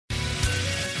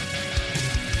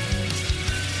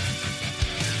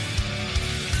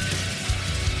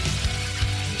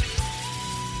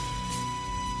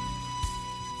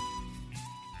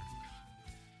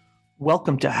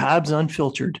Welcome to Habs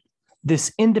Unfiltered.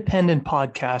 This independent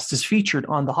podcast is featured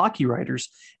on the Hockey Writers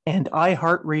and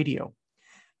iHeartRadio,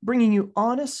 bringing you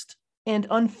honest and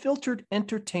unfiltered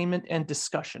entertainment and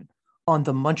discussion on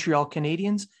the Montreal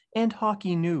Canadiens and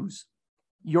hockey news.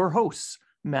 Your hosts,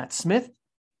 Matt Smith,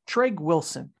 Treg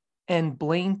Wilson, and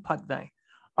Blaine Putvin,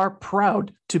 are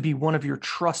proud to be one of your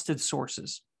trusted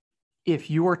sources.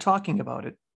 If you are talking about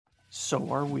it,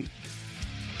 so are we.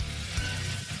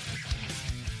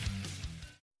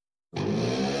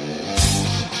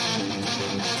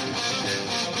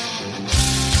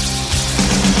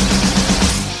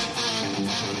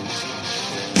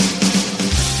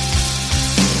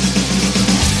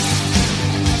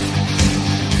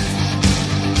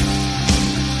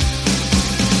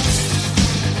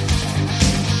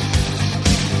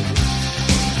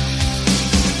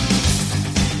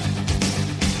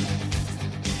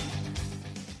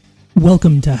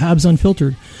 Welcome to Habs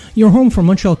Unfiltered, your home for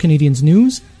Montreal Canadiens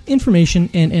news, information,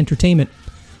 and entertainment.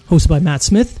 Hosted by Matt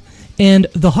Smith and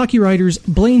the hockey writers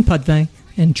Blaine Putvin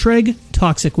and Treg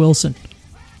Toxic Wilson.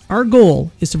 Our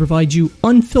goal is to provide you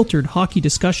unfiltered hockey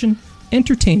discussion,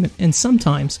 entertainment, and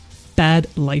sometimes bad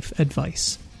life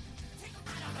advice.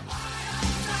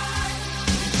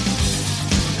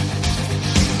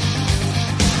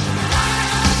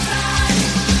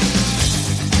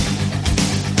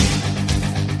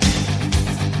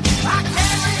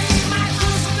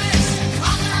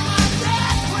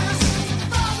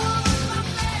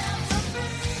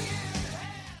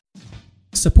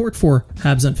 Support for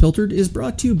Habs Unfiltered is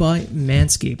brought to you by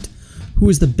Manscaped, who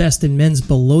is the best in men's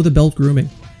below-the-belt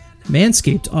grooming.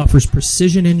 Manscaped offers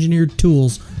precision-engineered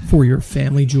tools for your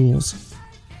family jewels.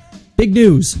 Big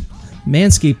news!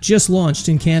 Manscaped just launched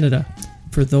in Canada.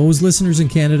 For those listeners in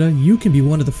Canada, you can be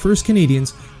one of the first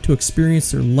Canadians to experience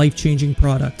their life-changing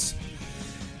products.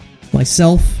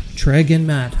 Myself, Treg, and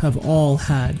Matt have all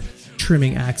had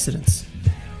trimming accidents.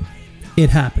 It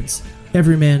happens.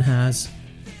 Every man has.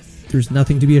 There's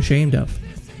nothing to be ashamed of.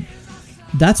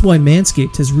 That's why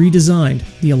Manscaped has redesigned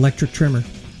the electric trimmer.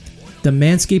 The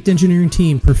Manscaped engineering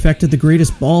team perfected the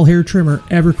greatest ball hair trimmer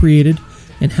ever created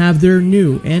and have their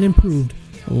new and improved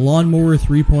Lawnmower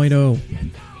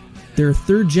 3.0. Their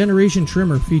third generation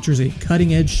trimmer features a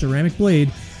cutting edge ceramic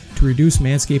blade to reduce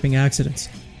manscaping accidents.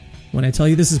 When I tell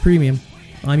you this is premium,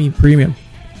 I mean premium.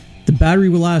 The battery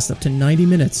will last up to 90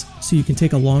 minutes so you can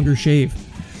take a longer shave.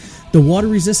 The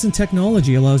water-resistant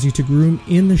technology allows you to groom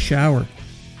in the shower.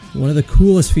 One of the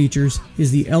coolest features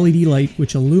is the LED light,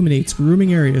 which illuminates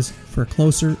grooming areas for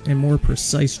closer and more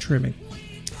precise trimming.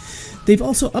 They've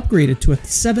also upgraded to a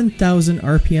 7,000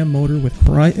 RPM motor with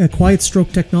quiet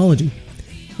stroke technology.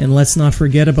 And let's not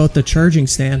forget about the charging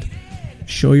stand.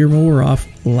 Show your mower off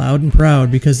loud and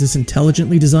proud because this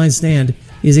intelligently designed stand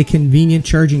is a convenient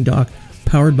charging dock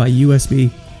powered by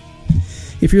USB.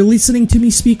 If you're listening to me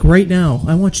speak right now,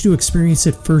 I want you to experience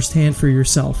it firsthand for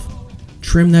yourself.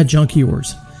 Trim that junk of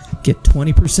yours. Get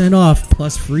 20% off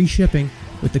plus free shipping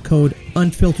with the code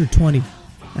UNFILTERED20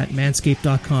 at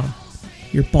manscaped.com.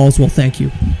 Your balls will thank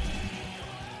you.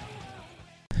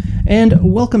 And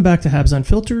welcome back to Habs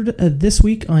Unfiltered. This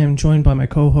week I am joined by my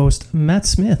co-host Matt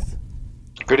Smith.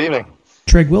 Good evening.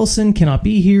 Treg Wilson cannot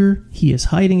be here. He is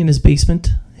hiding in his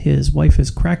basement. His wife is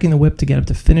cracking the whip to get him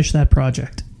to finish that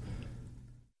project.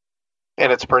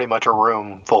 And it's pretty much a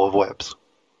room full of whips.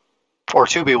 Or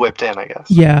to be whipped in, I guess.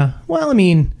 Yeah. Well, I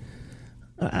mean,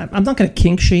 I'm not going to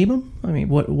kink shame him. I mean,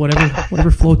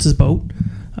 whatever floats his boat.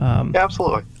 Yeah,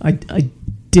 absolutely. I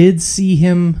did see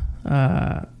him,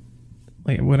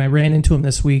 like when I ran into him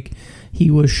this week,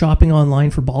 he was shopping online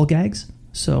for ball gags.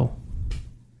 So,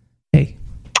 hey.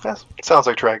 Yes, sounds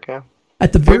like Treg, yeah.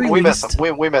 At the very we least. Miss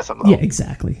him. We miss him, though. Yeah,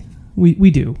 exactly. We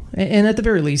do. And at the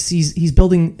very least, he's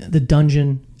building the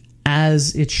dungeon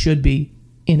as it should be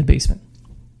in a basement.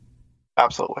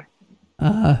 Absolutely.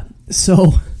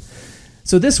 So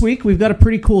this week we've got a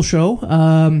pretty cool show.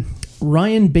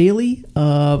 Ryan Bailey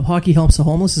of Hockey Helps the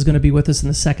Homeless is going to be with us in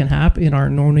the second half in our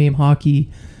No Name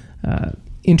Hockey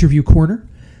interview corner.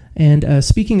 And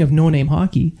speaking of No Name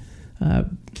Hockey,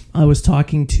 I was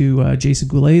talking to Jason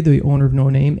Goulet, the owner of No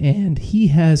Name, and he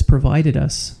has provided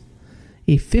us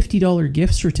a $50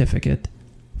 gift certificate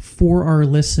for our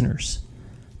listeners.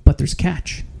 But there's a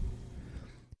catch.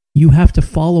 You have to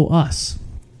follow us.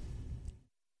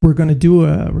 We're going to do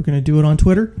it on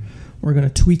Twitter. We're going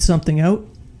to tweet something out.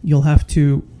 You'll have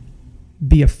to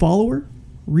be a follower,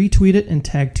 retweet it, and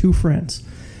tag 2 friends.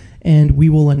 And we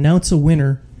will announce a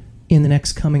winner in the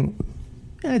next coming,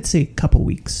 I'd say, couple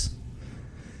weeks.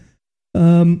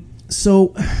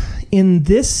 So In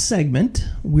this segment,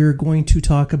 we're going to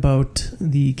talk about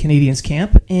the Canadiens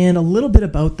camp and a little bit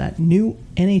about that new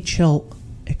NHL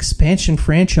expansion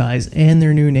franchise and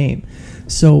their new name.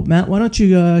 So, Matt, why don't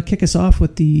you kick us off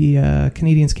with the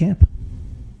Canadiens camp?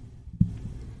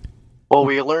 Well,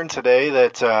 we learned today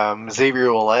that Xavier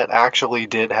Ouellet actually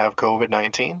did have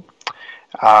COVID-19.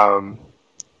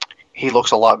 He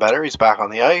looks a lot better. He's back on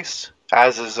the ice,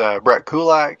 as is Brett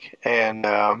Kulak, and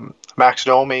Max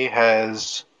Domi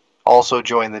has also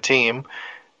joined the team,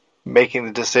 making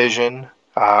the decision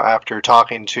after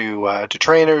talking to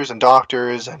trainers and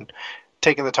doctors and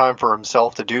taking the time for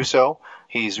himself to do so.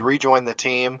 He's rejoined the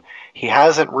team. He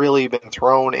hasn't really been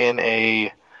thrown in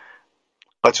a,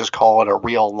 let's just call it a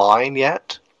real line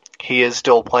yet. He is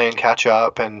still playing catch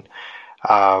up, and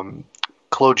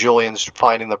Claude Julien's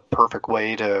finding the perfect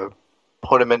way to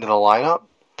put him into the lineup.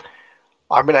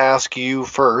 I'm going to ask you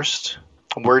first,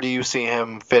 where do you see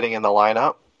him fitting in the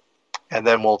lineup? And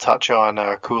then we'll touch on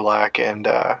Kulak and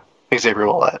Xavier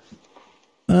Ouellet.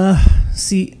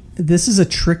 See, this is a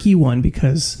tricky one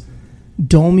because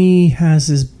Domi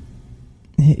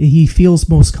he feels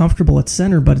most comfortable at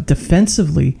center, but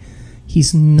defensively,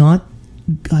 he's not.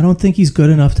 I don't think he's good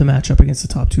enough to match up against the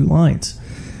top two lines.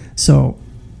 So,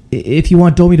 if you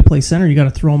want Domi to play center, you got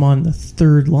to throw him on the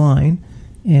third line.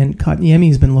 And Kotkaniemi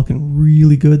has been looking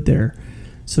really good there.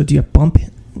 So, do you bump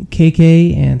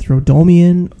KK and throw Domi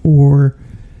in, or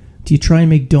do you try and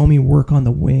make Domi work on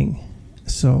the wing?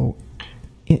 So,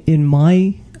 in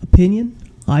my opinion,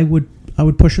 I would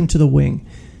push him to the wing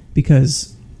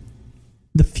because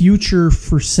the future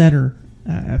for center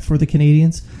for the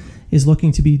Canadiens is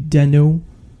looking to be Danault,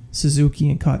 Suzuki,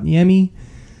 and Kotkaniemi.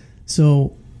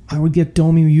 So I would get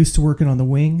Domi used to working on the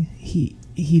wing. He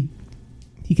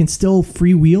can still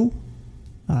freewheel.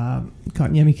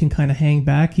 Kotkaniemi can kind of hang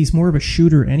back. He's more of a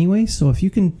shooter anyway. So if you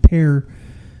can pair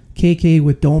KK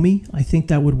with Domi, I think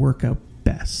that would work out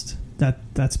best.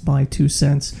 That's my 2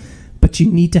 cents. But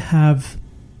you need to have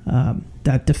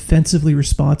that defensively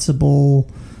responsible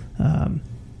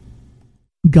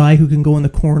guy who can go in the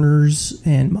corners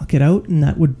and muck it out, and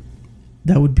that would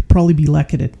probably be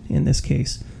Lehkonen in this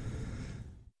case.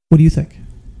 What do you think?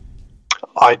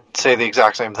 I'd say the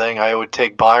exact same thing. I would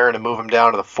take Byron and move him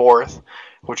down to the fourth,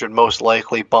 which would most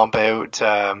likely bump out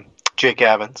Jake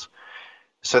Evans.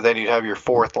 So then you'd have your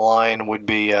fourth line would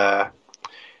be,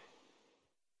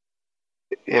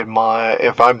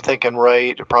 if I'm thinking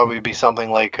right, it'd probably be something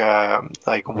like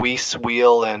Weiss,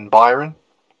 Wheel, and Byron.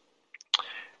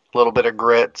 A little bit of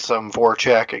grit, some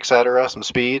forecheck, etc., some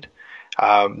speed.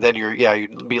 Then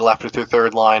you'd be left with your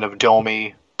third line of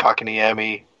Domi,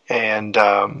 Kotkaniemi, and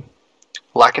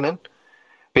Lehkonen,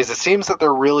 because it seems that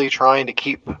they're really trying to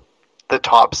keep the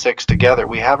top six together.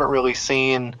 We haven't really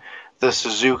seen the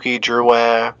Suzuki,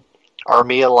 Drouin,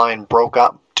 Armia line broke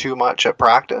up too much at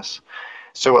practice.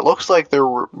 So it looks like they're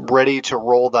ready to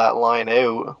roll that line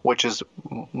out, which is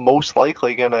most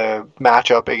likely going to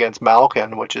match up against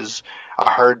Malkin, which is a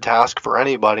hard task for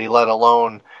anybody, let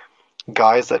alone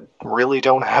guys that really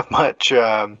don't have much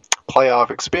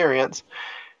playoff experience.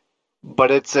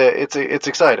 But it's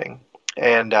exciting,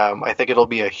 and I think it'll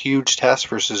be a huge test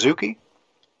for Suzuki.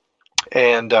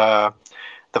 And the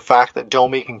fact that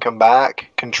Domi can come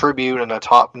back, contribute in a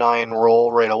top 9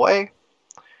 role right away,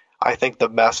 I think the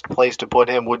best place to put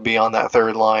him would be on that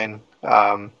third line,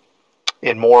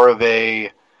 in more of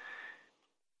a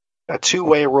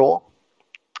two-way role,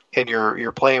 and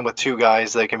you're playing with two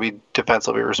guys that can be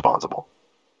defensively responsible.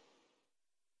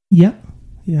 Yeah.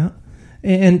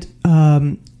 And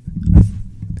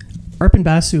Arpon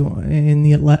Basu in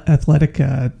the Athletic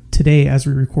today, as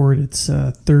we record, it's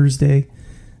Thursday,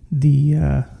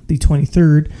 the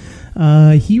 23rd.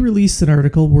 He released an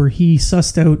article where he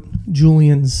sussed out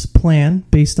Julien's plan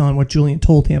based on what Julien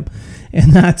told him,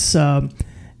 and that's a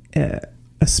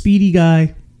speedy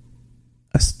guy,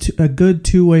 a good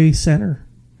two-way center,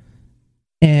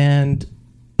 and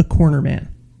a corner man.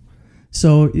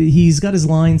 So he's got his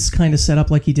lines kind of set up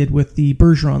like he did with the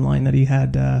Bergeron line that he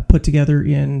had put together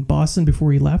in Boston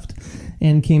before he left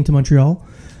and came to Montreal.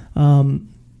 And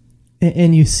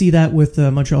you see that with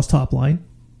Montreal's top line,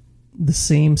 the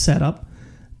same setup.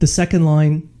 The second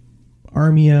line,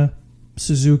 Armia,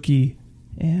 Suzuki,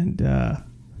 and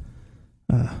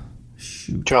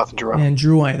Jonathan Drouin. And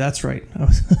Drouin, that's right.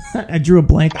 I drew a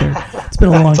blank there. It's been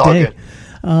a long day.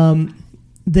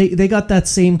 They got that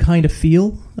same kind of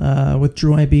feel with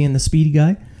Drouin being the speedy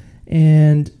guy.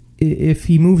 And if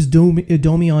he moves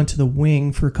Domi onto the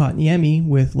wing for Kotkaniemi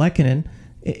with Lehkonen,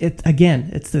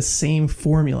 it's the same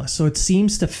formula. So it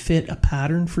seems to fit a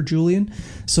pattern for Julien.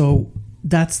 So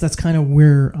that's kind of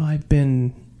where I've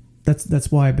been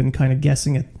that's why I've been kind of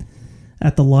guessing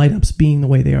at the lineups being the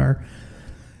way they are.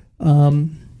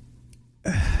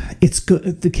 It's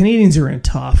good. The Canadians are in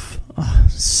tough,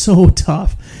 so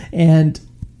tough, and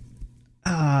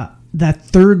that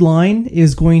third line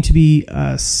is going to be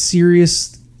a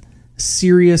serious,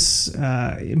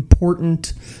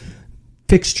 important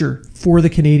fixture for the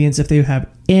Canadians if they have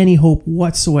any hope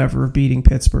whatsoever of beating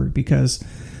Pittsburgh, because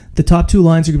the top two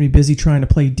lines are going to be busy trying to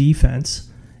play defense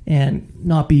and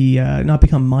not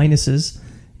become minuses,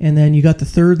 and then you got the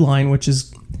third line, which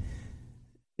is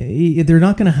they're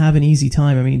not going to have an easy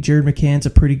time. I mean, Jared McCann's a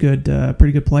pretty good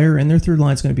player, and their third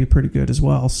line is going to be pretty good as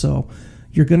well. So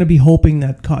you're going to be hoping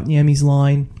that Kotkaniemi's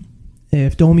line,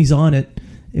 if Domi's on it,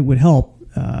 it would help.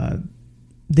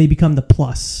 They become the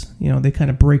plus. They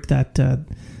kind of break that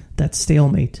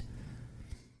stalemate,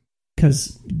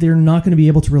 because they're not going to be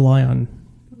able to rely on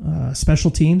special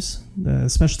teams. The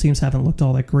special teams haven't looked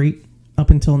all that great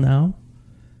up until now,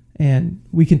 and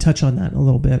we can touch on that in a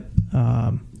little bit.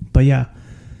 But yeah,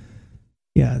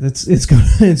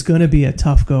 it's going to be a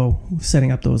tough go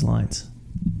setting up those lines.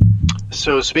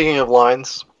 So speaking of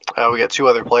lines, we got two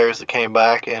other players that came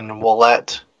back in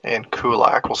Ouellet and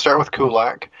Kulak. We'll start with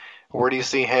Kulak. Where do you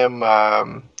see him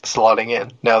slotting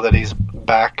in now that he's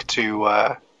back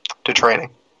to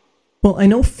training? Well, I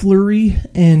know Fleury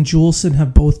and Juleson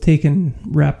have both taken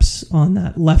reps on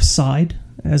that left side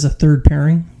as a third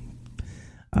pairing,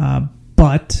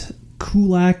 but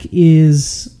Kulak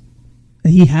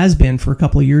he has been for a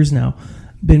couple of years now,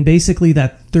 been basically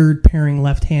that third pairing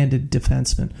left-handed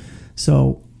defenseman.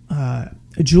 So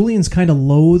Julian's kind of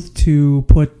loath to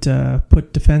put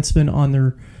defensemen on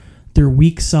their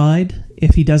weak side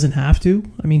if he doesn't have to.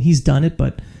 I mean, he's done it,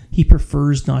 but he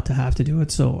prefers not to have to do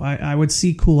it. So I would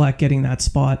see Kulak getting that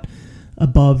spot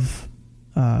above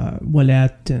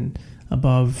Ouellet and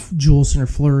above Juleson or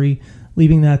Fleury,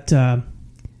 leaving that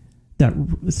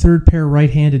third pair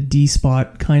right-handed D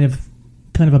spot kind of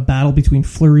a battle between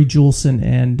Fleury, Juleson,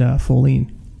 and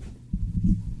Folin.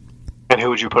 And who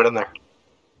would you put in there?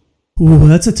 Ooh,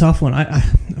 that's a tough one. I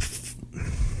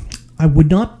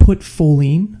would not put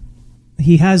Folin.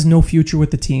 He has no future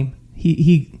with the team.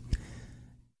 He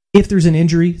if there's an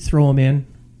injury, throw him in.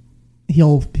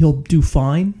 He'll do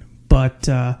fine. But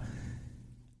I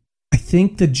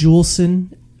think that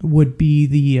Juleson would be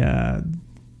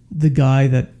the guy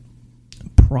that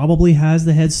probably has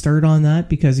the head start on that,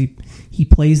 because he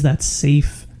plays that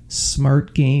safe,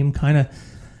 smart game. Kind of,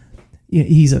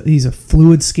 he's a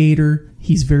fluid skater.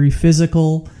 He's very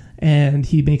physical, and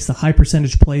he makes the high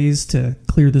percentage plays to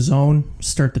clear the zone,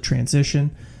 start the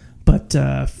transition. But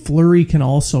Fleury can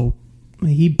also,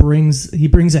 he brings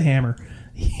a hammer.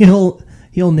 He'll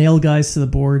nail guys to the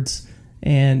boards,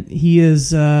 and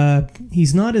he's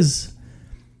not as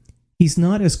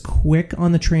quick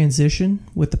on the transition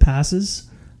with the passes,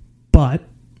 but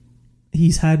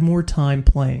he's had more time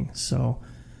playing. So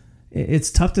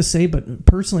it's tough to say, but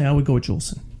personally, I would go with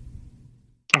Juleson.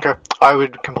 Okay, I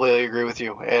would completely agree with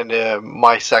you. And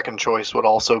my second choice would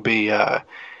also be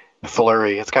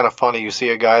Fleury. It's kind of funny. You see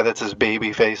a guy that's as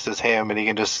baby-faced as him, and he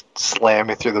can just slam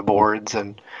you through the boards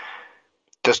and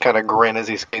just kind of grin as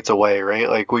he skates away, right?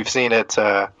 Like, we've seen it.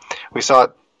 We saw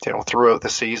it, throughout the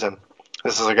season.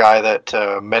 This is a guy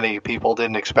that many people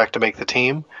didn't expect to make the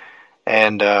team,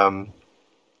 and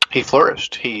he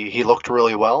flourished. He looked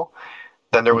really well.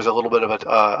 Then there was a little bit of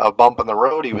a bump in the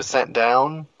road. He was sent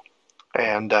down.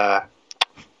 And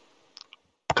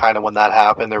kind of when that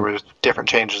happened, there was different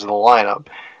changes in the lineup.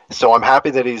 So I'm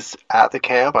happy that he's at the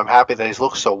camp. I'm happy that he's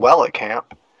looked so well at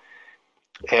camp.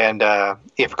 And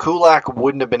if Kulak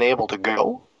wouldn't have been able to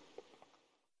go,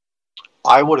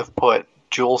 I would have put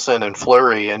Juleson and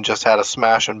Fleury and just had a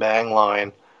smash and bang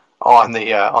line on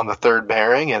the third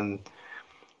pairing, and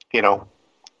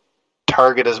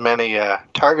target as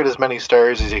many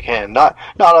stars as you can. Not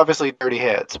obviously dirty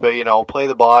hits, but play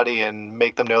the body and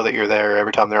make them know that you're there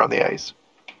every time they're on the ice.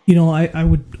 I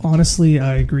would honestly,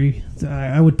 I agree.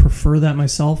 I would prefer that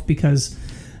myself, because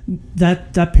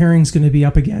that pairing's going to be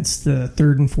up against the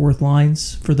third and fourth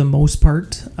lines for the most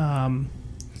part.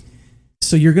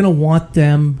 So you're going to want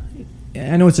them.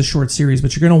 I know it's a short series,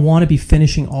 but you're going to want to be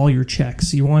finishing all your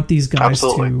checks. You want these guys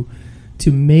to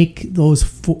make those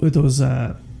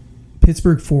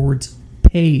Pittsburgh forwards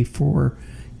pay for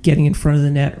getting in front of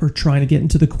the net or trying to get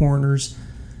into the corners.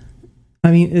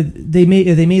 I mean, they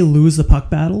may lose the puck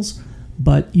battles,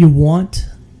 but you want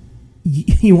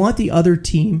the other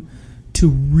team to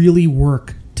really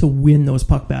work to win those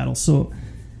puck battles. So,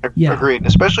 yeah, agreed.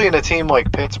 Especially in a team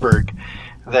like Pittsburgh,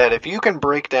 that if you can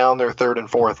break down their third and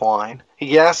fourth line,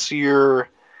 yes, you've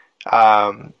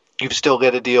still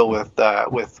got to deal with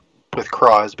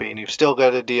Crosby, and you've still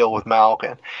got to deal with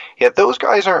Malkin. Yet those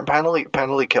guys aren't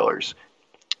penalty killers.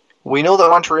 We know that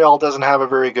Montreal doesn't have a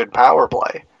very good power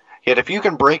play. Yet if you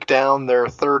can break down their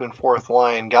third and fourth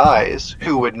line guys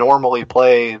who would normally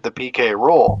play the PK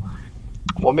role,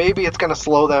 well, maybe it's going to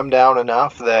slow them down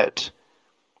enough that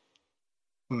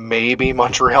maybe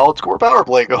Montreal would score a power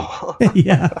play goal.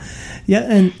 Yeah,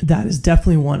 and that is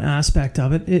definitely one aspect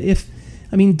of it.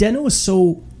 Deno is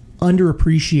so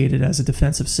underappreciated as a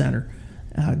defensive center.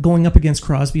 Going up against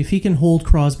Crosby, if he can hold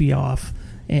Crosby off,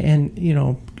 and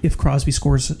if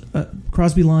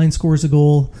Crosby line scores a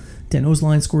goal, Deno's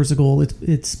line scores a goal,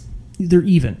 they're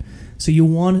even. So you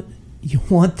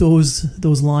want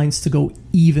those lines to go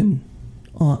even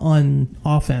on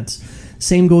offense.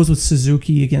 Same goes with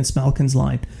Suzuki against Malkin's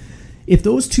line. If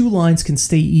those two lines can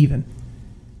stay even,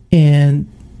 and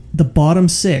the bottom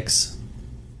six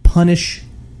punish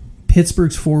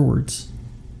Pittsburgh's forwards,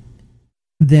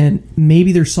 then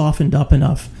maybe they're softened up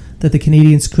enough that the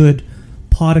Canadians could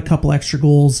pot a couple extra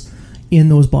goals in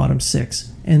those bottom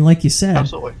six. And like you said,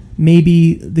 absolutely,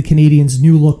 maybe the Canadians'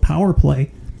 new look power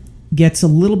play gets a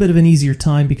little bit of an easier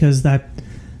time because that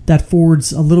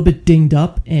forward's a little bit dinged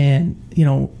up, and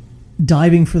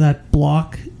diving for that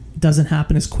block doesn't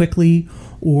happen as quickly,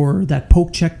 or that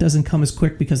poke check doesn't come as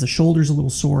quick because the shoulder's a little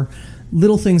sore.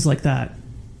 Little things like that.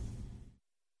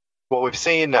 Well, we've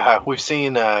seen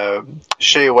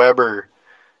Shea Weber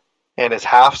and his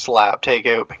half slap take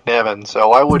out McNevin,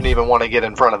 so I wouldn't even want to get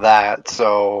in front of that.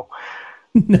 So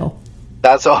no,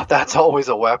 that's always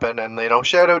a weapon. And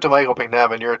shout out to Michael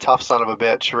McNevin. You're a tough son of a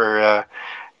bitch for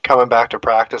coming back to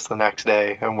practice the next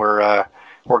day, and we're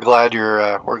glad you're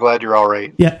all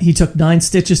right. Yeah, he took 9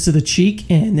 stitches to the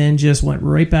cheek and then just went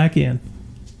right back in,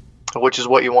 which is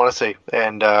what you want to see.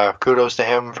 And kudos to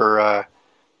him for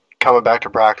coming back to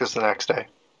practice the next day.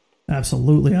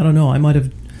 Absolutely. I don't know. I might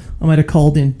have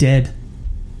called in dead.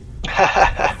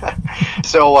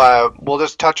 So we'll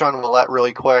just touch on Willette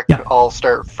really quick. Yeah. I'll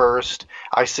start first.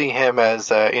 I see him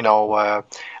as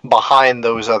behind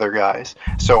those other guys.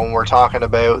 So when we're talking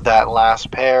about that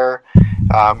last pair,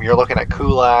 you're looking at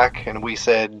Kulak, and we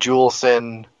said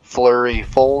Juleson, Fleury,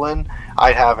 Folin.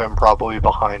 I'd have him probably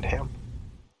behind him.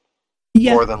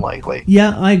 Yeah. More than likely.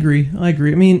 Yeah, I agree. I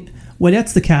mean,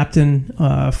 Ouellette's the captain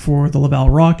for the Laval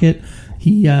Rocket.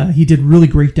 He did really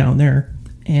great down there,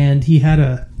 and he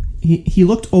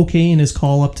looked okay in his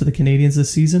call up to the Canadians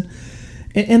this season,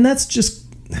 and that's just,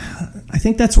 I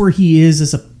think that's where he is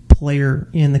as a player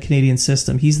in the Canadian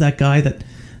system. He's that guy that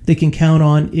they can count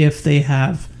on if they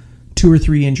have 2 or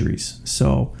 3 injuries.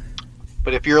 So,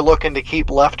 but if you're looking to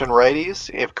keep left and righties,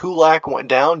 if Kulak went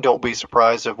down, don't be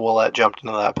surprised if Ouellette jumped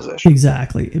into that position.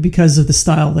 Exactly, because of the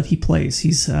style that he plays.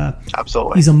 He's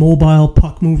absolutely, he's a mobile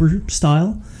puck mover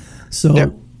style. So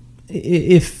yep.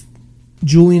 If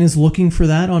Julian is looking for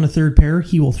that on a third pair,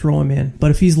 he will throw him in.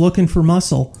 But if he's looking for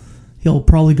muscle, he'll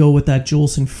probably go with that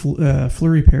Juleson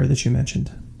Fleury pair that you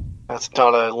mentioned. That's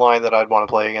not a line that I'd want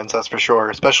to play against, that's for sure.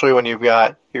 Especially when you've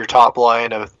got your top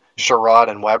line of Sherrod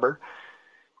and Weber.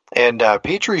 And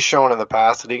Petry's shown in the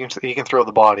past that he can throw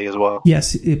the body as well.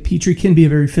 Yes, Petry can be a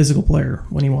very physical player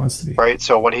when he wants to be. Right,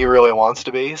 so when he really wants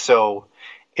to be. So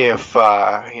if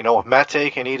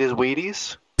Mete can eat his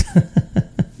Wheaties,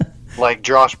 like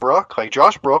Josh Brook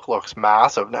looks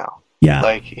massive now. Yeah.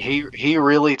 Like he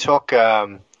really took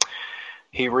oh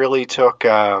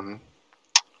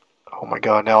my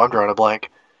god, now I'm drawing a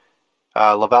blank.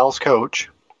 Laval's coach.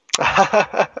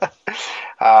 I'm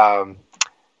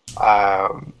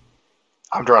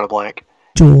drawing a blank.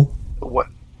 Joel. What?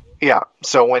 Yeah.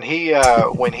 So when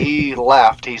he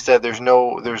left, he said there's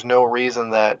no reason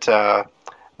that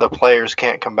the players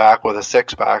can't come back with a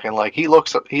 6-pack, and like he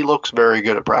looks very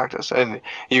good at practice, and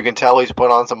you can tell he's put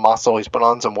on some muscle, he's put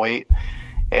on some weight,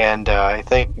 and I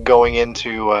think going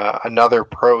into another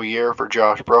pro year for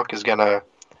Josh Brook is gonna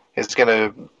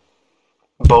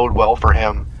bode well for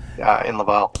him in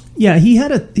Laval. Yeah, he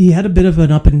had a bit of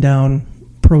an up and down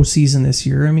pro season this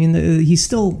year. I mean, he's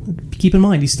still, keep in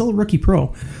mind, he's still a rookie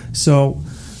pro, so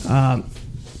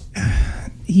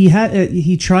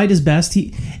he tried his best.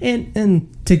 And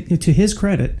to his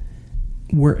credit,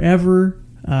 wherever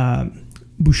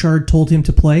Bouchard told him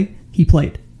to play, he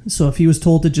played. So if he was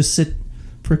told to just sit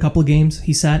for a couple of games,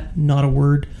 he sat, not a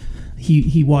word.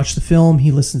 He watched the film,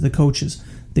 he listened to the coaches.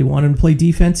 They wanted him to play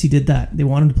defense, he did that. They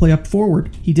wanted him to play up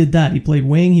forward, he did that. He played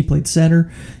wing, he played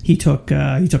center, he took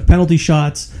penalty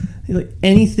shots.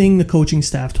 Anything the coaching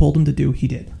staff told him to do, he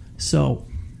did. So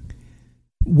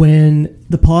when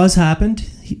the pause happened,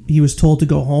 he was told to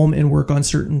go home and work on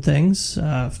certain things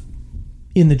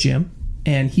in the gym,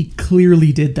 and he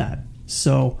clearly did that.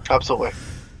 So absolutely.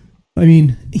 I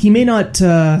mean, he may not.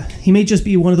 He may just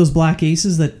be one of those black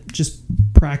aces that just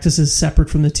practices separate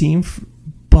from the team.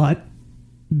 But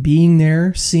being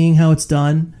there, seeing how it's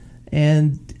done,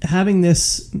 and having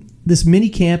this mini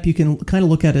camp, you can kind of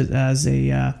look at it as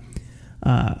a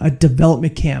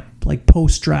development camp, like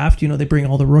post draft. They bring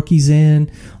all the rookies in,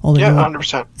 all the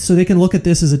 100%. So they can look at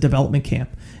this as a development camp,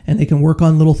 and they can work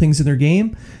on little things in their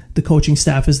game. The coaching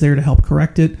staff is there to help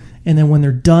correct it. And then when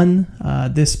they're done,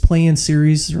 this play-in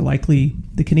series the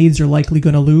Canadiens are likely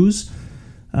going to lose.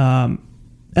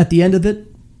 At the end of it,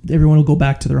 everyone will go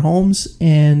back to their homes,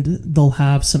 and they'll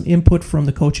have some input from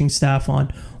the coaching staff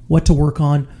on what to work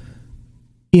on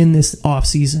in this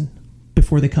off-season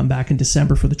before they come back in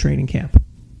December for the training camp.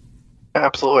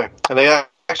 Absolutely. And it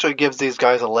actually gives these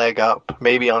guys a leg up,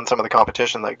 maybe on some of the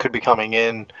competition that could be coming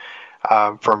in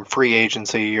from free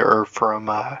agency or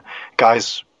from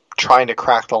guys trying to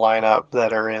crack the lineup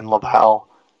that are in Laval,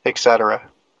 etc.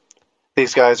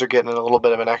 These guys are getting a little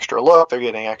bit of an extra look. They're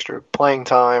getting extra playing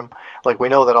time. Like, we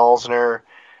know that Alzner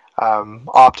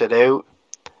opted out,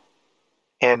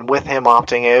 and with him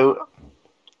opting out,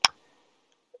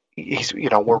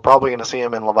 we're probably going to see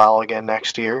him in Laval again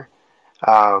next year,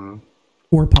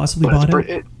 or possibly bought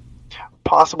out.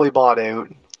 Possibly bought out.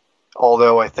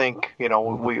 Although I think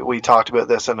we talked about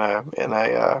this in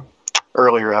a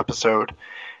earlier episode,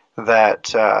 that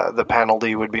the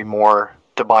penalty would be more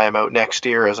to buy him out next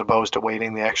year as opposed to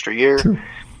waiting the extra year. True.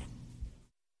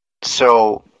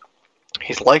 So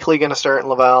he's likely going to start in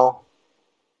Laval,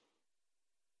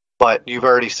 but you've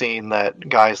already seen that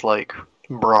guys like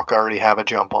Brook already have a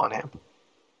jump on him.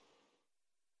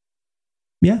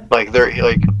 Yeah.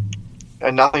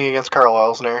 And nothing against Karl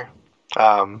Alzner.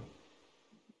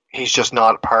 He's just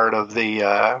not part of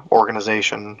the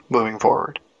organization moving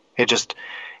forward. It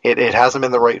hasn't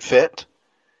been the right fit.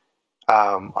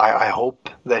 I hope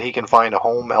that he can find a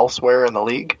home elsewhere in the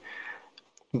league.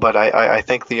 But I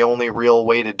think the only real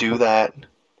way to do that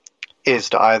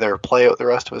is to either play out the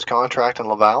rest of his contract in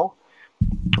Laval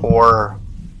or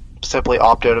simply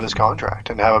opt out of his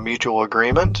contract and have a mutual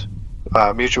agreement,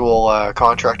 mutual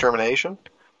contract termination,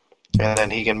 and then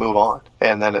he can move on.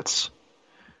 And then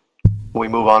we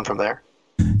move on from there.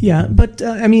 Yeah, but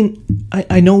I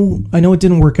know it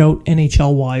didn't work out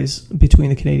NHL wise between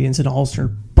the Canadiens and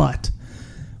Alzner, but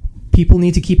people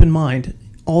need to keep in mind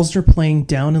Alzner playing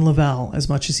down in Laval as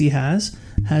much as he has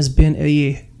been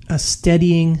a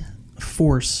steadying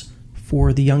force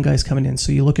for the young guys coming in.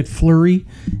 So you look at Fleury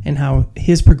and how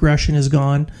his progression has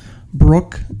gone.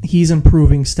 Brook, he's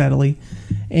improving steadily,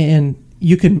 and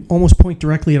you can almost point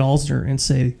directly at Alzner and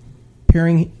say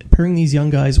pairing these young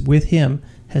guys with him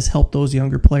has helped those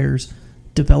younger players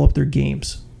develop their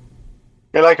games.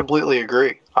 And I completely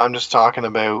agree. I'm just talking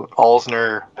about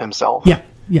Alzner himself. Yeah.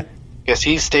 Because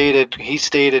he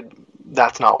stated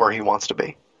that's not where he wants to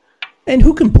be. And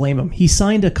who can blame him? He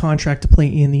signed a contract to play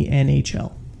in the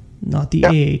NHL, not the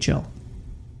AHL.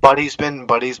 But he's been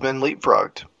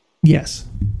leapfrogged. Yes.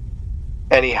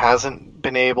 And he hasn't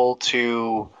been able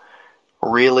to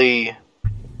really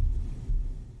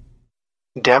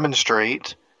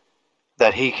demonstrate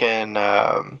that he can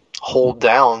hold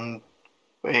down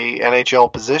a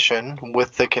NHL position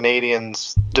with the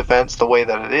Canadiens' defense the way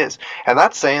that it is. And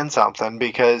that's saying something,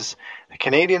 because the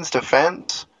Canadiens'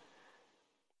 defense,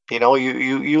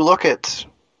 you look at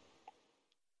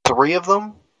three of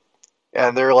them,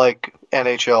 and they're like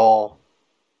NHL,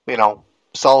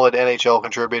 solid NHL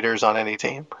contributors on any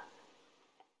team.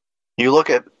 You look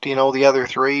at, the other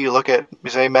three, you look at,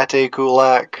 say, Mete,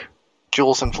 Kulak,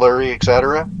 Juleson, Fleury,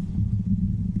 etc.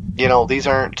 These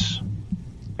aren't,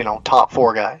 top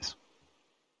four guys.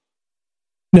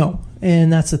 No,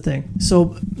 and that's the thing.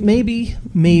 So maybe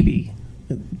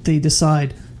they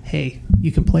decide, hey,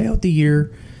 you can play out the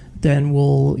year, then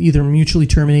we'll either mutually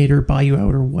terminate or buy you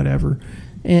out or whatever.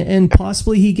 And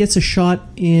possibly he gets a shot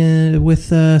with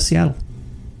Seattle.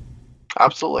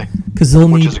 Absolutely.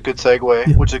 Which is a good segue.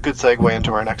 Yeah. Which is a good segue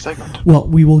into our next segment. Well,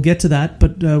 we will get to that,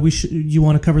 but you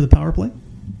want to cover the power play?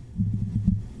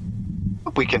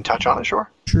 We can touch on it, sure.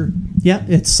 Sure. Yeah,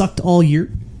 it sucked all year.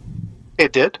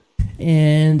 It did.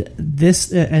 And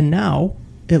now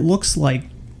it looks like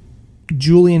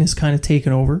Julian has kind of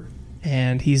taken over,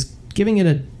 and he's giving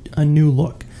it a new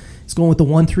look. He's going with the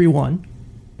 1-3-1.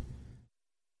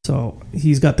 So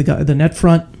he's got the net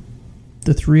front,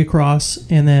 the three across,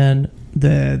 and then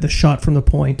the shot from the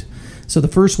point. So the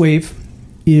first wave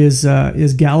is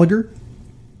Gallagher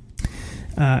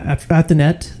at the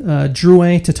net,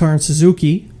 Drouin, Tatar, and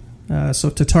Suzuki. So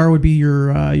Tatar would be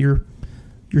your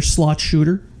slot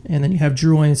shooter, and then you have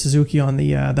Drouin and Suzuki on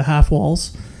the half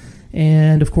walls,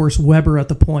 and of course Weber at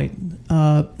the point.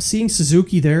 Seeing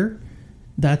Suzuki there,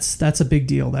 that's a big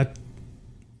deal. That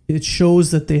it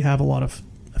shows that they have a lot of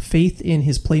faith in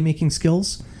his playmaking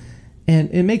skills, and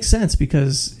it makes sense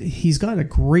because he's got a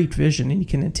great vision and he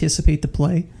can anticipate the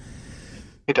play.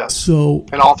 He does. So,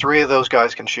 and all three of those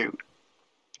guys can shoot.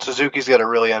 Suzuki's got a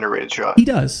really underrated shot. He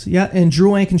does, yeah, and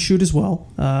Drouin can shoot as well.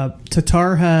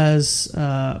 Tatar has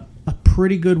a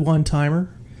pretty good one-timer.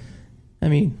 I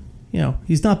mean,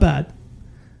 he's not bad.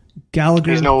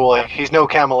 Gallagher, he's no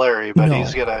Camilleri, but No.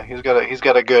 he's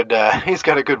got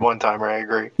a good one-timer. I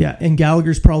agree. Yeah, and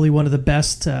Gallagher's probably one of the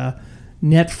best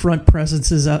net front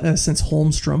presences since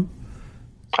Holmstrom.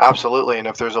 Absolutely, and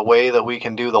if there's a way that we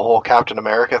can do the whole Captain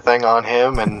America thing on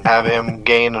him and have him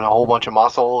gain a whole bunch of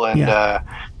muscle and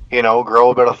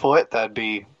grow a bit of foot, that'd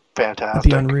be fantastic.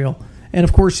 That'd be unreal. And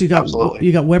of course, you got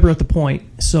Weber at the point,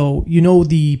 so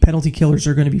the penalty killers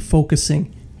are going to be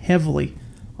focusing heavily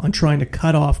on trying to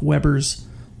cut off Weber's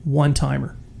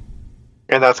one-timer.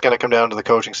 And that's going to come down to the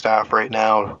coaching staff right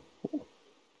now,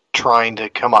 trying to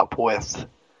come up with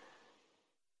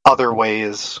other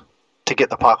ways to get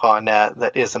the puck on net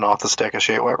that isn't off the stick of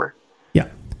Shea Weber. Yeah.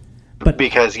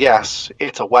 Because yes,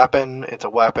 it's a weapon. We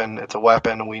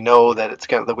know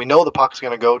that we know the puck's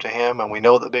going to go to him, and we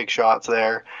know the big shot's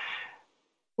there.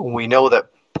 We know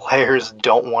that players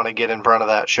don't want to get in front of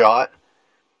that shot.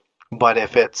 But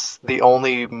if it's the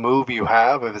only move you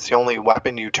have, if it's the only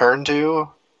weapon you turn to,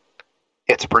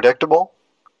 it's predictable.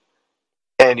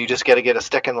 And you just got to get a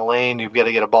stick in the lane. You've got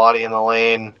to get a body in the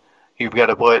lane. You've got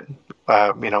to put,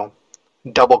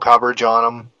 double coverage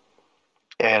on him.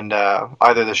 And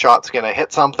either the shot's going to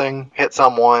hit hit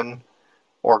someone,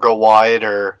 or go wide,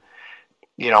 or,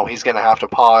 he's going to have to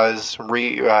pause,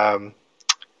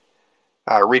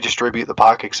 redistribute the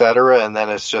puck, etc., and then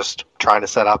it's just trying to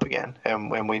set up again.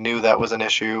 And we knew that was an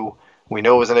issue. We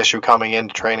know it was an issue coming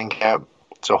into training camp.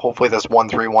 So hopefully this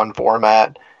 1-3-1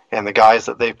 format and the guys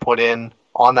that they've put in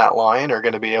on that line are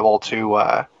going to be able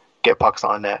to get pucks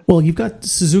on net. Well, you've got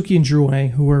Suzuki and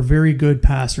Drouin, who are very good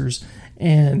passers,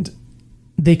 and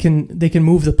they can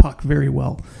move the puck very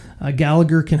well.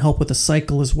 Gallagher can help with the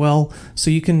cycle as well, so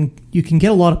you can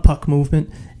get a lot of puck movement.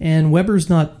 And Weber's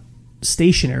not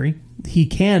stationary. He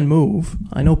can move.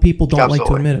 I know people don't like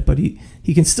to admit it, but he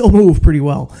can still move pretty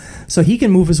well. So he can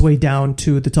move his way down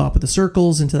to the top of the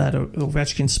circles, into that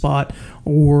Ovechkin spot,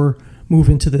 or move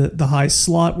into the high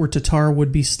slot where Tatar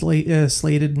would be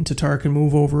slated, and Tatar can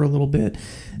move over a little bit.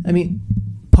 I mean,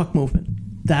 puck movement.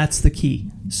 That's the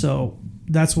key. So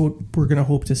that's what we're going to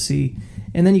hope to see.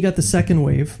 And then you got the second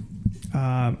wave,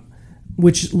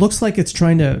 which looks like it's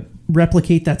trying to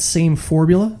replicate that same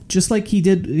formula, just like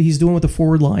he's doing with the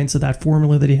forward lines of that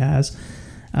formula that he has.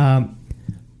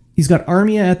 He's got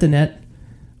Armia at the net,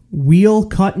 Wheel,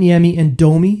 Kotkaniemi, and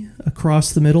Domi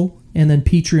across the middle, and then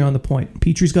Petrie on the point.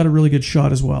 Petrie's got a really good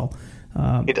shot as well.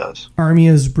 He does.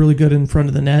 Armia is really good in front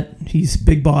of the net. He's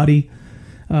big body.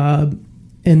 And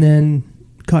then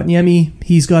Kotkaniemi,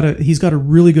 he's got a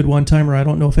really good one-timer. I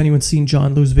don't know if anyone's seen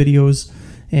John Lou's videos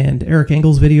and Eric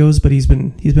Engel's videos, but he's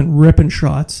been ripping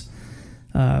shots.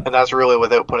 And that's really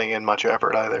without putting in much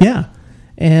effort either. Yeah.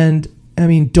 And, I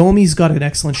mean, Domi's got an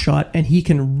excellent shot, and he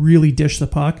can really dish the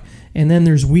puck. And then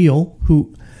there's Wheel,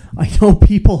 who I know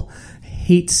people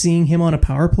hate seeing him on a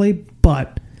power play,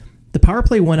 but the power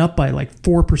play went up by like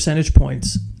 4 percentage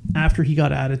points after he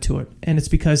got added to it. And it's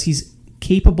because he's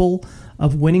capable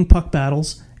of winning puck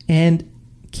battles and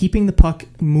keeping the puck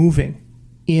moving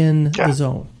in the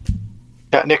zone.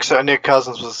 Yeah, Nick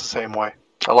Cousins was the same way.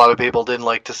 A lot of people didn't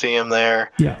like to see him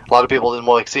there. Yeah. A lot of people didn't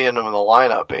like seeing him in the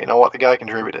lineup, but you know what? The guy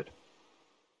contributed.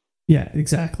 Yeah,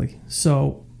 exactly.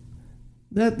 So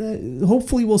that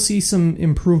hopefully we'll see some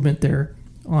improvement there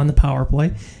on the power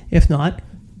play. If not,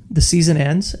 the season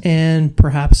ends and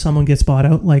perhaps someone gets bought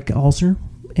out like Alzner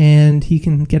and he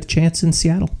can get a chance in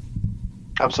Seattle.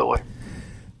 Absolutely.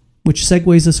 Which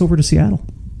segues us over to Seattle.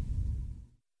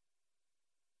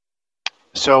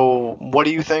 So, what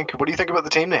do you think? What do you think about the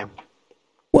team name?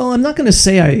 Well, I'm not going to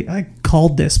say I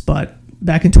called this, but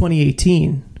back in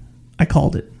 2018, I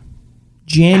called it.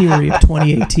 January of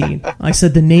 2018, I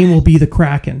said the name will be the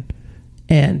Kraken,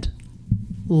 and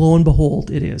lo and behold,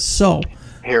 it is. So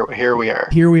here we are.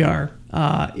 Here we are.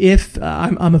 If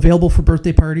I'm available for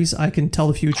birthday parties, I can tell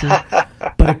the future,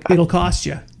 but it'll cost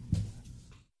you.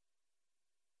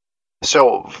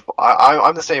 So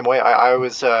I'm the same way. I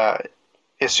was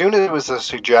as soon as it was a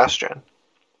suggestion,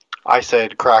 I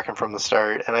said Kraken from the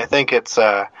start, and I think it's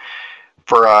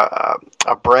for a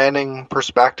branding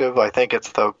perspective. I think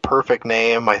it's the perfect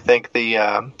name. I think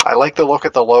I like the look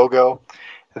at the logo,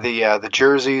 the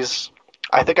jerseys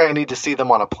I think I need to see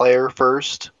them on a player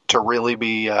first to really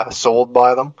be sold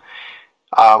by them.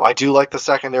 I do like the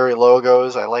secondary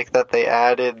logos. I like that they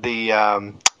added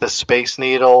the Space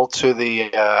Needle to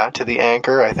the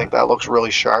anchor. I think that looks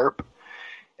really sharp,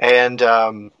 and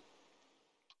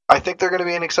I think they're going to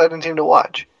be an exciting team to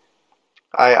watch.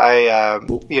 Their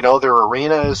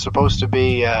arena is supposed to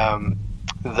be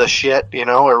the shit. It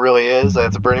really is.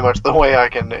 That's pretty much the way I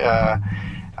can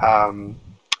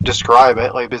describe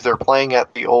it. Like, because they're playing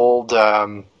at the old.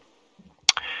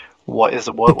 What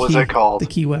was it called? The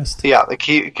Key West. Yeah, the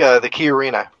Key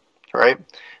Arena, right?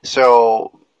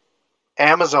 So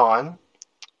Amazon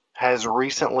has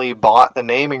recently bought the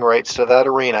naming rights to that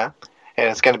arena, and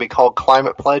it's going to be called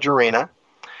Climate Pledge Arena.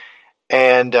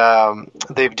 And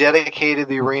they've dedicated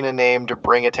the arena name to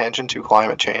bring attention to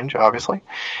climate change, obviously.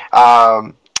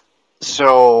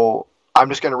 So I'm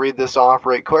just going to read this off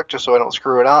right quick just so I don't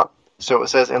screw it up. So it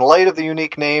says, in light of the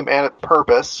unique name and its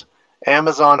purpose,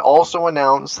 Amazon also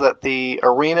announced that the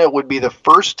arena would be the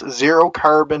first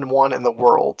zero-carbon one in the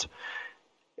world,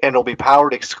 and will be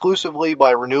powered exclusively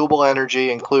by renewable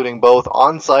energy, including both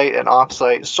on-site and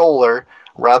off-site solar,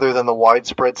 rather than the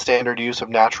widespread standard use of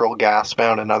natural gas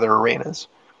found in other arenas.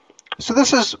 So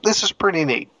this is pretty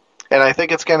neat, and I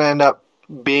think it's going to end up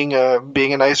being a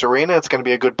nice arena. It's going to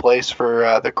be a good place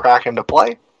for the Kraken to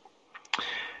play,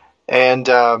 and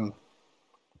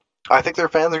I think their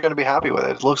fans are going to be happy with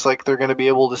it. It looks like they're going to be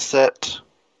able to set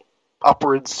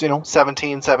upwards,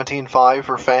 17.5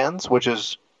 for fans, which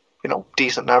is,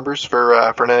 decent numbers for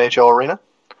an NHL arena.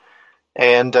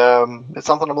 And it's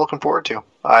something I'm looking forward to.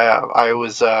 I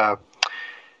was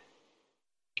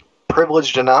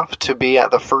privileged enough to be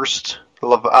at the first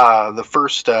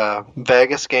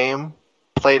Vegas game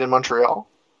played in Montreal.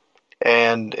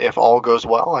 And if all goes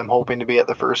well, I'm hoping to be at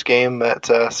the first game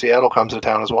that Seattle comes to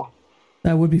town as well.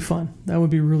 That would be fun. That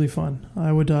would be really fun.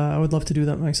 I would love to do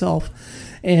that myself.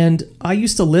 And I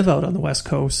used to live out on the West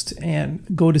Coast and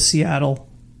go to Seattle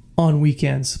on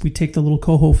weekends. We take the little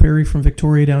Coho ferry from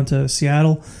Victoria down to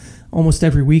Seattle almost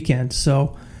every weekend.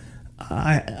 So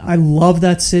I love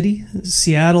that city.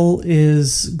 Seattle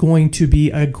is going to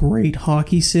be a great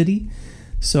hockey city.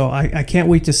 So I can't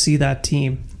wait to see that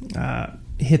team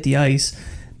hit the ice.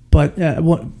 But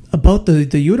about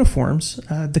the uniforms,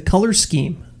 the color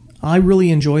scheme, I really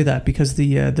enjoy that because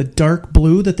the dark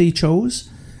blue that they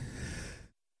chose,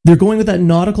 they're going with that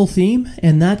nautical theme,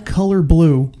 and that color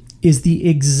blue is the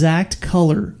exact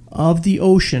color of the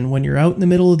ocean when you're out in the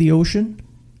middle of the ocean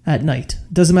at night.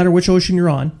 Doesn't matter which ocean you're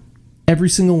on, every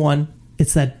single one,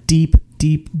 it's that deep,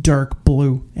 deep, dark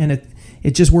blue, and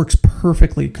it just works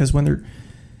perfectly because when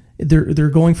they're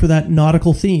going for that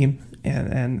nautical theme,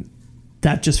 and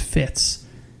that just fits.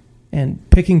 And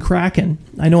picking Kraken,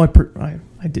 I know I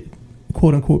did,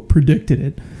 quote unquote, predicted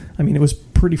it. I mean, it was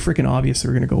pretty freaking obvious they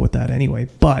were going to go with that anyway.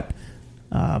 But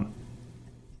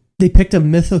they picked a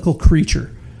mythical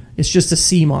creature. It's just a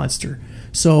sea monster.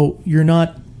 So you're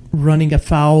not running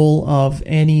afoul of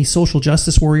any social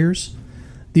justice warriors.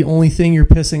 The only thing you're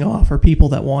pissing off are people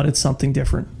that wanted something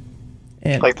different.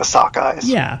 And, like the sockeyes.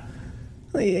 Yeah.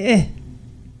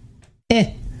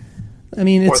 I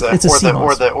mean, it's a sea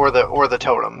monster. Or the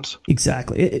totems.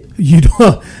 Exactly.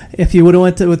 If you would have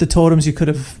went with the totems, you could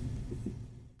have.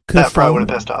 That probably would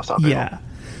have pissed off some people. Yeah.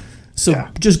 So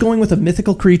just going with a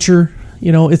mythical creature,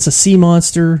 it's a sea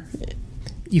monster.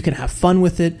 You can have fun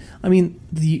with it. I mean,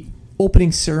 the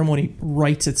opening ceremony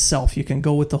writes itself. You can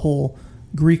go with the whole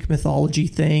Greek mythology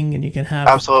thing, and you can have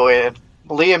absolutely. And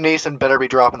Liam Neeson better be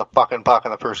dropping the fucking puck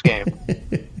in the first game.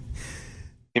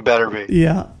 He better be.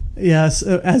 Yeah. Yes,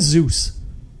 as Zeus.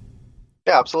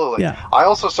 Yeah, absolutely. Yeah. I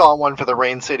also saw one for the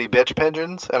Rain City Bitch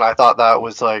Pigeons, and I thought that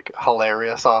was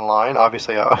hilarious online.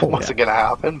 Obviously, it wasn't going to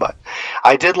happen, but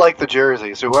I did like the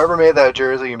jersey. So whoever made that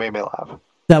jersey, you made me laugh.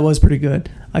 That was pretty good.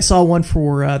 I saw one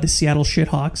for the Seattle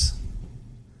Shithawks.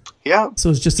 Yeah. So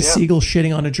it's just a seagull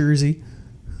shitting on a jersey.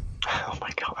 Oh my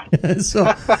god. So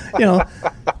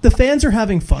the fans are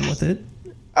having fun with it.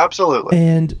 Absolutely.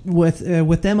 And with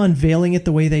them unveiling it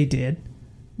the way they did,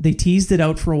 they teased it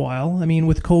out for a while. I mean,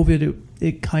 with COVID,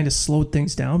 it kind of slowed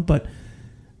things down. But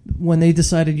when they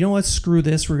decided, screw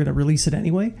this, we're going to release it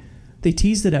anyway, they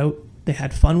teased it out. They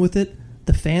had fun with it.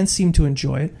 The fans seemed to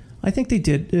enjoy it. I think they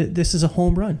did. This is a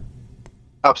home run.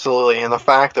 Absolutely. And the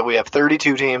fact that we have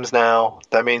 32 teams now,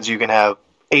 that means you can have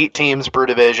 8 teams per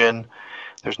division.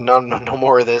 There's no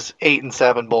more of this 8 and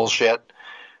 7 bullshit.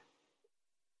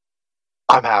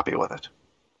 I'm happy with it.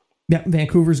 Yeah,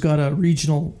 Vancouver's got a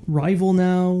regional rival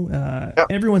now.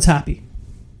 Everyone's happy.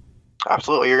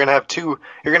 Absolutely, you're gonna have two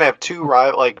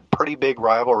pretty big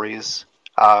rivalries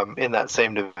in that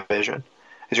same division,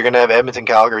 is you're going to have Edmonton,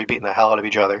 Calgary beating the hell out of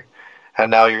each other,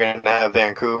 and now you're going to have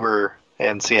Vancouver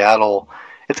and Seattle.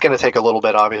 It's going to take a little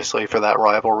bit, obviously, for that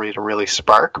rivalry to really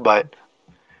spark, but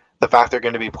the fact they're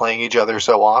going to be playing each other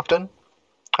so often,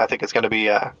 I think it's going to be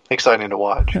exciting to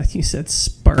watch. You said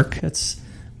spark. That's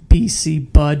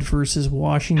BC Bud versus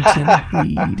Washington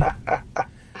Weed.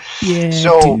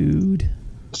 Yeah, dude.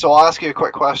 So I'll ask you a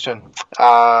quick question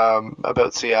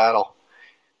about Seattle.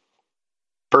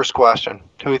 First question: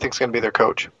 who do you think is going to be their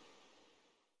coach?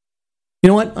 You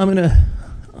know what? I'm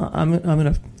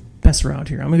gonna mess around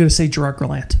here. I'm gonna say Gerard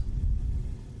Gallant.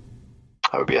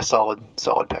 That would be a solid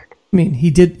pick. I mean,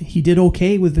 he did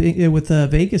okay with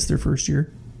Vegas their first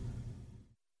year.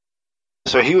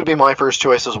 So he would be my first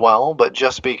choice as well. But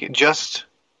just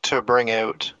to bring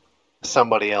out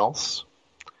somebody else,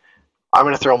 I'm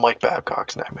going to throw Mike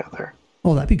Babcock's name out there.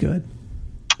 Oh, that'd be good.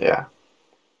 Yeah.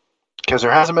 Because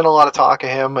there hasn't been a lot of talk of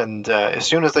him, and as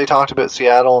soon as they talked about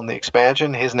Seattle and the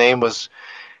expansion, his name was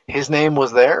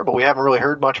there, but we haven't really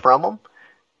heard much from him.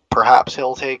 Perhaps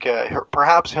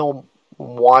he'll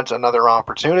want another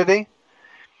opportunity.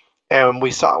 And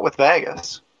we saw it with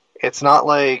Vegas. It's not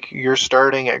like you're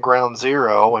starting at ground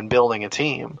zero and building a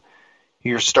team.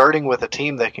 You're starting with a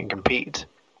team that can compete.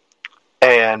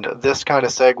 And this kind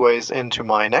of segues into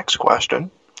my next question.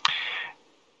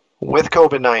 With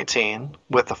COVID-19,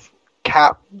 with the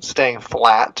cap staying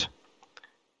flat,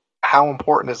 how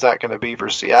important is that going to be for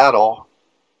Seattle,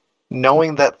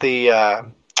 knowing that the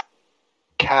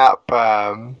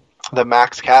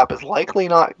max cap is likely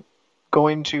not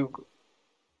going to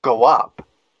go up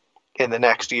in the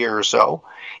next year or so?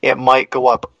 It might go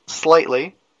up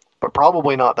slightly, but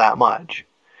probably not that much.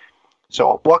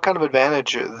 So what kind of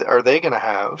advantage are they going to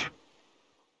have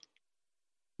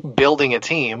building a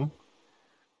team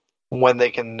when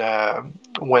they can,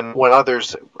 when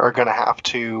others are going to have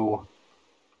to,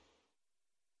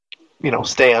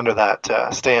 stay under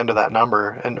that number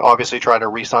and obviously try to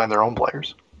re-sign their own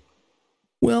players?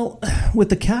 Well, with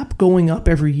the cap going up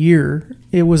every year,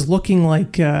 it was looking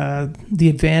like the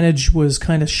advantage was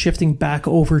kind of shifting back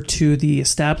over to the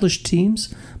established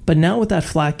teams. But now with that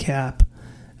flat cap,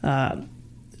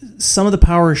 some of the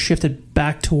power is shifted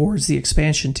back towards the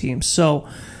expansion teams. So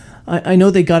I know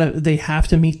they have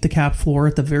to meet the cap floor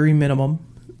at the very minimum.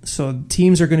 So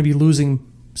teams are going to be losing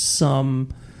some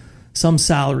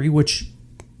salary, which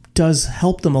does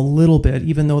help them a little bit,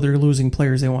 even though they're losing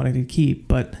players they wanted to keep.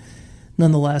 But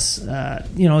nonetheless,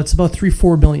 it's about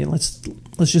 $3-4 million. Let's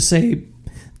just say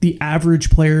the average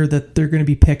player that they're going to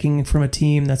be picking from a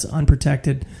team that's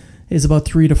unprotected is about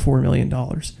 $3 to $4 million.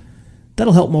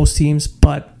 That'll help most teams,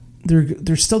 but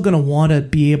they're still going to want to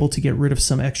be able to get rid of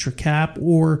some extra cap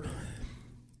or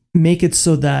make it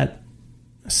so that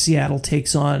Seattle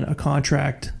takes on a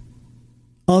contract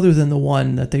other than the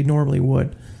one that they normally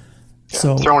would. Yeah,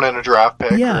 so throwing in a draft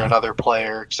pick or another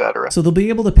player, etc. So they'll be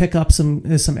able to pick up some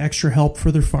extra help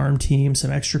for their farm team,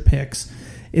 some extra picks.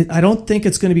 I don't think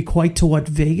it's going to be quite to what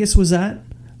Vegas was at,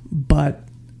 but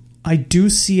I do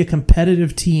see a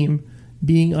competitive team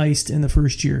being iced in the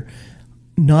first year.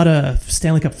 Not a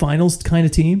Stanley Cup Finals kind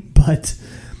of team, but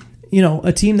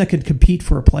a team that could compete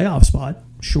for a playoff spot,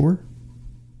 sure.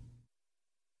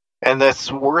 And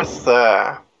that's worth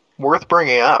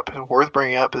bringing up. Worth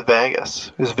bringing up is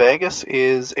Vegas. Vegas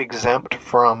is exempt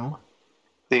from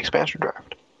the expansion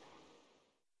draft.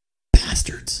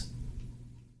 Bastards.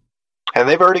 And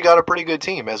they've already got a pretty good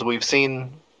team, as we've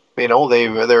seen.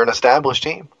 They're an established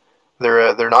team.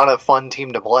 They're not a fun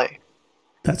team to play.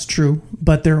 That's true,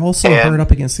 but they're also hard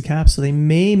up against the cap, so they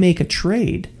may make a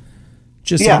trade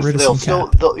just to get rid of some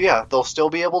cap. They'll still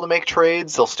be able to make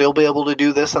trades. They'll still be able to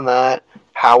do this and that.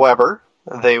 However,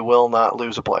 they will not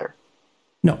lose a player.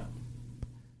 No.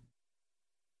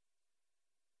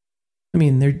 I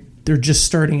mean, they're just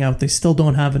starting out. They still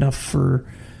don't have enough for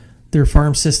their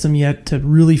farm system yet to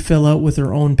really fill out with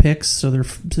their own picks, so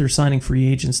they're signing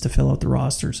free agents to fill out the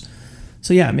rosters.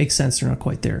 So yeah, it makes sense they're not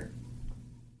quite there.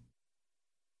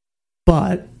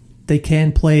 But they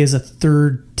can play as a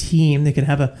third team. They can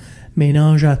have a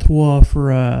ménage à trois for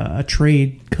a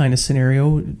trade kind of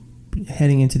scenario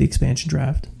heading into the expansion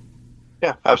draft.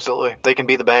 Yeah, absolutely. They can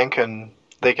be the bank, and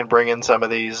they can bring in some of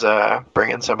these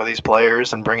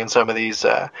players and bring in some of these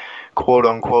quote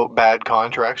unquote bad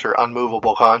contracts or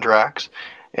unmovable contracts,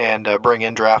 and bring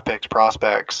in draft picks,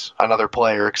 prospects, another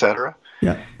player, etc.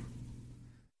 Yeah.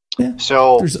 Yeah.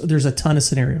 So there's a ton of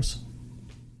scenarios.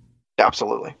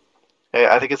 Absolutely.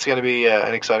 I think it's going to be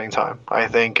an exciting time. I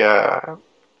don't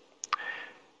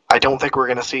think we're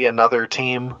going to see another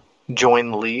team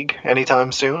join the league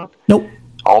anytime soon. Nope.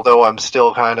 Although I'm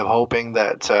still kind of hoping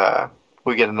that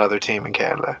we get another team in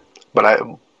Canada.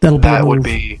 But That'll would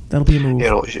be be, a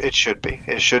move. it should be.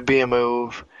 It should be a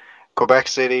move. Quebec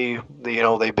City,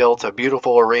 they built a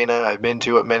beautiful arena. I've been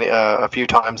to it a few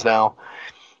times now.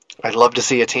 I'd love to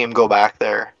see a team go back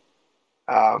there.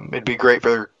 It'd be great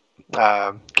for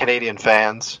Canadian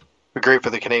fans. It'd be great for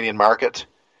the Canadian market.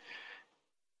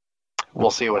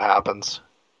 We'll see what happens.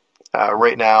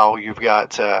 Right now, you've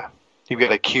got a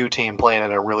Q team playing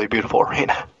in a really beautiful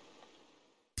arena.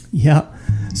 Yeah.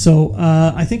 So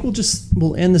I think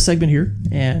we'll end the segment here,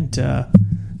 and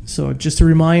so just to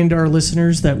remind our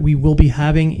listeners that we will be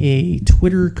having a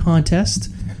Twitter contest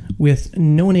with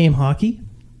No Name Hockey,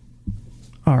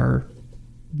 our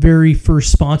very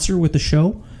first sponsor with the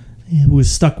show, who has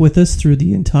stuck with us through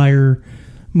the entire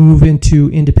move into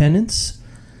independence.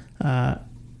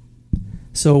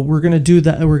 So we're going to do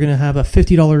that. We're going to have a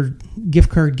 $50 gift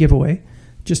card giveaway,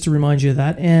 just to remind you of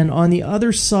that. And on the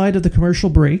other side of the commercial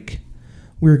break,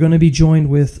 we're going to be joined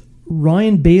with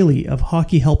Ryan Bailey of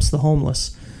Hockey Helps the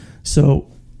Homeless. So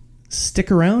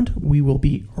stick around. We will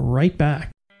be right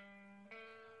back.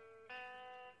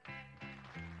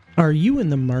 Are you in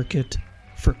the market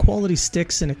for quality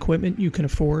sticks and equipment you can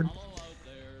afford?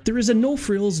 There is a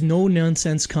no-frills,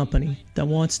 no-nonsense company that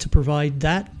wants to provide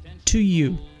that to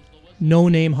you. No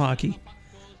Name Hockey.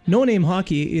 No Name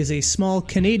Hockey is a small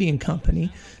Canadian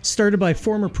company started by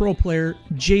former pro player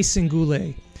Jason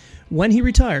Goulet. When he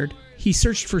retired, he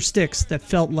searched for sticks that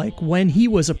felt like when he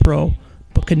was a pro,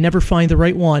 but could never find the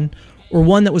right one, or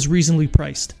one that was reasonably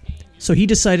priced. So he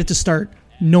decided to start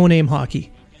No Name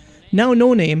Hockey. Now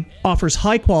No Name offers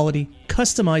high-quality,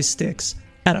 customized sticks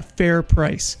at a fair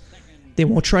price. They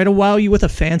won't try to wow you with a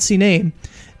fancy name.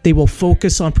 They will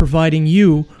focus on providing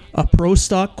you a pro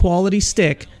stock quality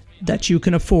stick that you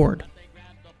can afford.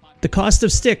 The cost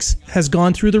of sticks has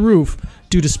gone through the roof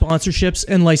due to sponsorships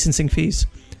and licensing fees.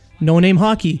 No Name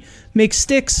Hockey makes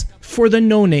sticks for the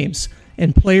no-names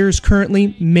and players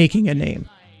currently making a name.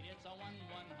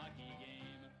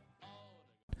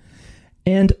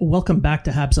 And welcome back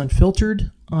to Habs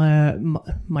Unfiltered.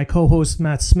 My co-host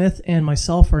Matt Smith and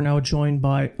myself are now joined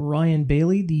by Ryan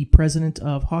Bailey, the president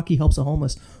of Hockey Helps the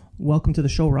Homeless. Welcome to the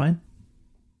show, Ryan.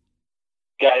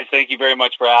 Guys, thank you very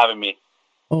much for having me.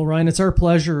 Oh, Ryan, it's our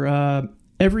pleasure.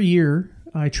 Every year,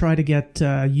 I try to get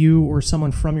you or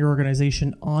someone from your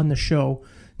organization on the show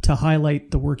to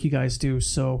highlight the work you guys do.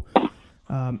 So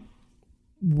I'd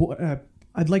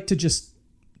like to just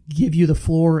give you the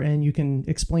floor, and you can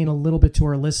explain a little bit to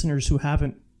our listeners who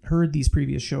haven't heard these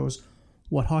previous shows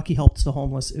what Hockey Helps the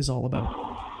Homeless is all about.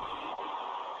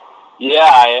 Yeah,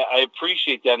 I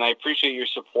appreciate that, and I appreciate your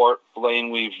support, Blaine.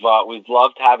 We've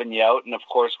loved having you out, and of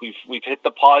course we've hit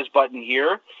the pause button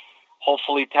here,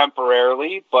 hopefully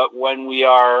temporarily. But when we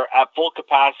are at full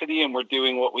capacity and we're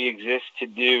doing what we exist to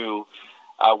do,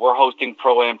 we're hosting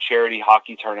Pro-Am charity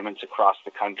hockey tournaments across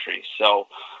the country. So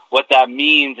what that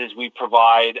means is we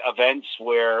provide events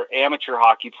where amateur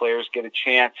hockey players get a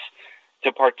chance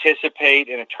to participate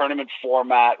in a tournament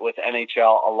format with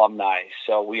NHL alumni.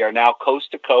 So we are now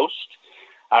coast to coast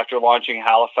after launching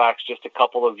Halifax just a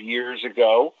couple of years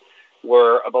ago.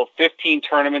 We're about 15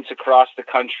 tournaments across the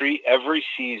country every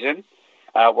season.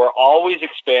 We're always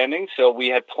expanding, so we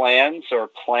had plan to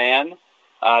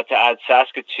add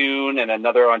Saskatoon and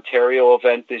another Ontario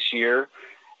event this year.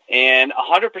 And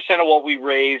 100% of what we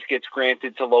raise gets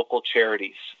granted to local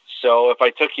charities. So if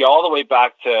I took you all the way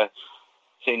back to,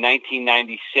 say,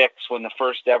 1996, when the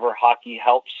first ever Hockey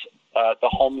Helps the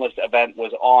Homeless event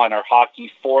was on, or Hockey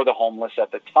for the Homeless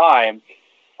at the time,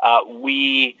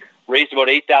 we raised about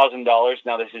 $8,000.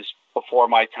 Now, this is before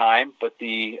my time, but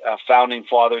the founding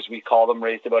fathers, we call them,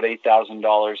 raised about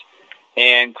 $8,000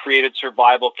 and created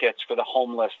survival kits for the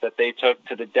homeless that they took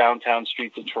to the downtown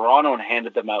streets of Toronto and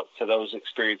handed them out to those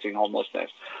experiencing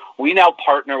homelessness. We now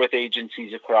partner with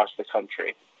agencies across the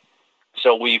country.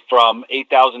 So we, from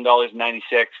 $8,000 in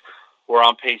 96, we're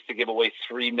on pace to give away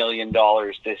 $3 million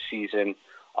this season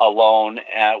alone,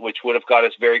 which would have got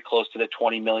us very close to the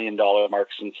 $20 million mark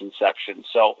since inception.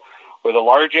 So we're the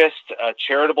largest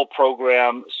charitable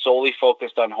program solely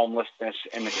focused on homelessness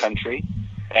in the country.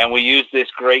 And we use this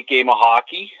great game of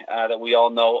hockey that we all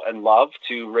know and love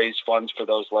to raise funds for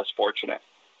those less fortunate.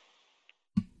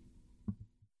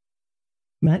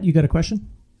 Matt, you got a question?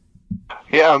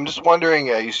 Yeah, I'm just wondering,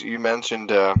 you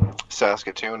mentioned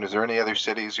Saskatoon. Is there any other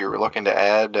cities you were looking to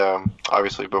add,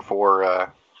 obviously before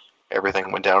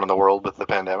everything went down in the world with the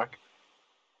pandemic?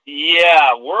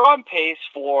 Yeah, we're on pace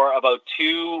for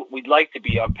we'd like to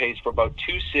be on pace for about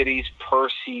 2 cities per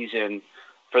season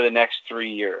for the next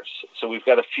 3 years. So we've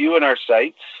got a few in our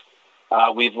sights.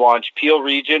 We've launched Peel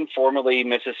Region, formerly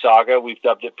Mississauga. We've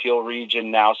dubbed it Peel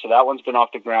Region now, so that one's been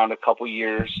off the ground a couple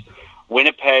years.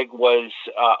 Winnipeg was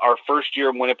our first year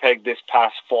in Winnipeg this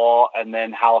past fall, and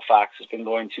then Halifax has been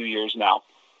going 2 years now.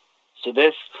 So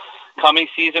this coming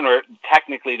season, or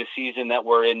technically the season that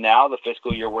we're in now, the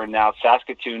fiscal year we're in now,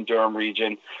 Saskatoon, Durham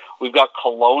region, we've got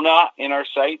Kelowna in our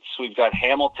sights. We've got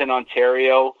Hamilton,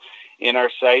 Ontario in our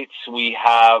sights. We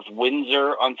have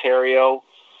Windsor, Ontario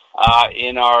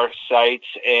in our sights.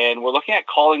 And we're looking at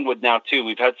Collingwood now, too.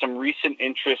 We've had some recent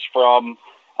interest from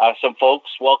some folks,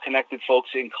 well-connected folks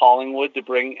in Collingwood to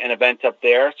bring an event up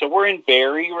there. So we're in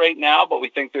Barrie right now, but we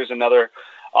think there's another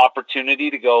opportunity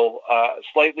to go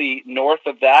slightly north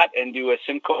of that and do a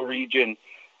Simcoe region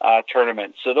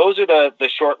tournament. So those are the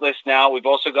short list now. We've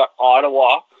also got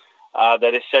Ottawa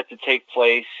that is set to take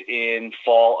place in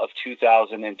fall of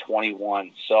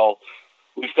 2021. So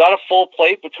we've got a full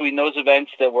plate between those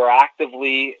events that we're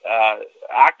actively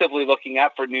looking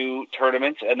at for new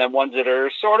tournaments, and then ones that are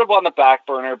sort of on the back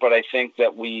burner, but I think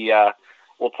that we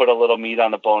will put a little meat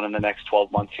on the bone in the next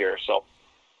 12 months here. So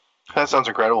that sounds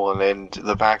incredible, and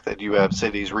the fact that you have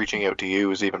cities reaching out to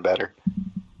you is even better.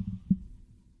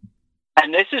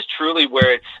 And this is truly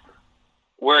where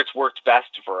it's worked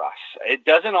best for us. It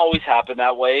doesn't always happen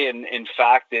that way, and in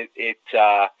fact, it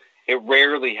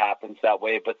rarely happens that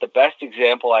way. But the best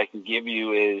example I can give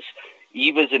you is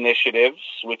Eva's Initiatives,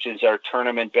 which is our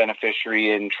tournament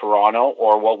beneficiary in Toronto,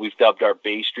 or what we've dubbed our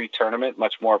Bay Street tournament,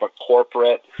 much more of a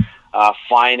corporate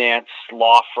finance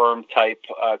law firm type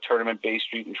tournament, Bay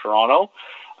Street in Toronto.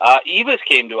 Eva's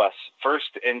came to us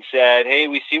first and said, hey,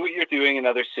 we see what you're doing in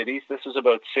other cities. This was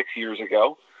about 6 years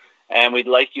ago, and we'd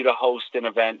like you to host an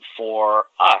event for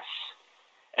us.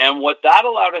 And what that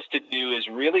allowed us to do is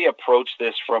really approach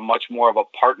this from much more of a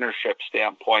partnership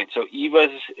standpoint. So Eva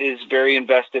is very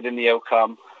invested in the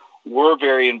outcome. We're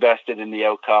very invested in the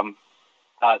outcome.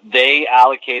 They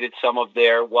allocated some of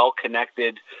their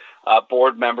well-connected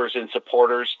board members and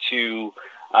supporters to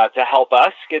help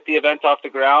us get the event off the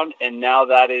ground. And now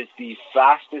that is the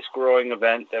fastest growing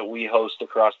event that we host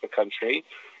across the country.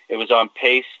 It was on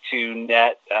pace to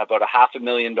net about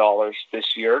 $500,000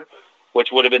 this year, which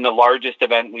would have been the largest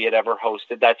event we had ever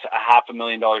hosted. That's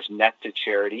 $500,000 net to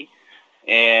charity.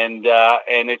 And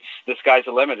it's the sky's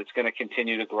the limit. It's going to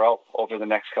continue to grow over the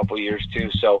next couple of years too.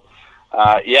 So,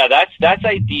 that's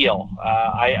ideal.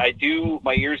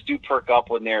 My ears do perk up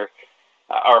when there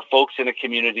are folks in a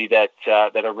community that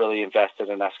are really invested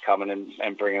in us coming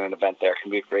and bringing an event there. It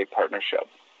can be a great partnership.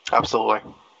 Absolutely.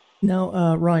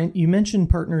 Now, Ryan, you mentioned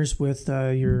partners with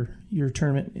your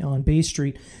tournament on Bay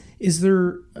Street. Is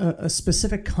there a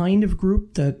specific kind of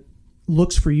group that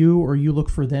looks for you or you look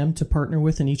for them to partner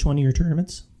with in each one of your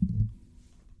tournaments?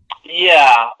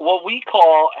 Yeah, what we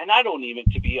call, and I don't even,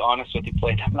 to be honest with you,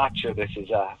 Blake, I'm not sure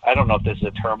I don't know if this is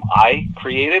a term I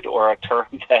created or a term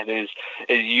that is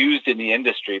used in the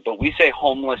industry, but we say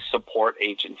homeless support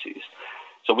agencies.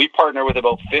 So we partner with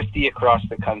about 50 across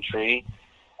the country.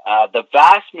 The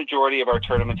vast majority of our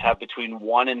tournaments have between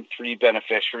 1 and 3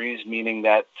 beneficiaries, meaning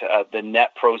that the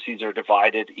net proceeds are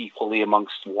divided equally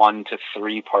amongst 1 to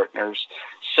 3 partners.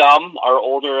 Some, our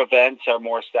older events, our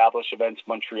more established events,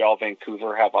 Montreal,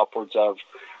 Vancouver, have upwards of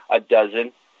a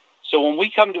dozen. So when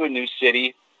we come to a new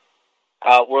city,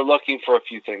 we're looking for a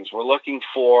few things. We're looking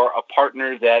for a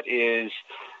partner that is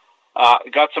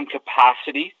got some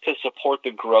capacity to support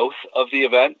the growth of the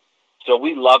event. So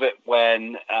we love it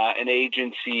when an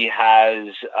agency has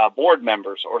board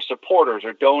members or supporters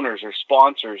or donors or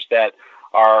sponsors that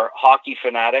are hockey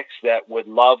fanatics that would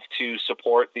love to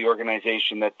support the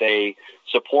organization that they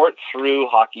support through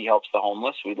Hockey Helps the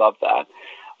Homeless. We love that.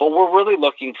 But we're really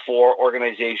looking for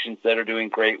organizations that are doing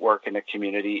great work in the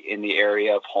community in the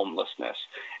area of homelessness.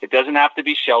 It doesn't have to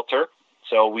be shelter.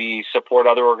 So we support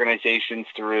other organizations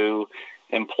through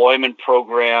employment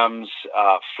programs,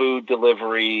 food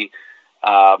delivery,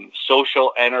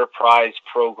 social enterprise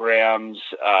programs,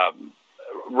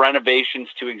 renovations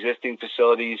to existing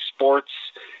facilities, sports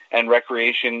and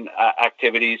recreation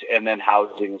activities, and then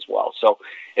housing as well. So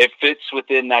it fits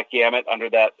within that gamut under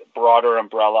that broader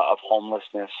umbrella of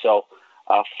homelessness. So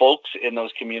folks in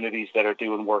those communities that are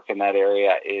doing work in that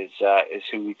area is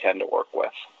who we tend to work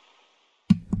with.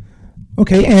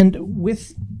 Okay, and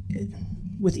with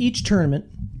each tournament,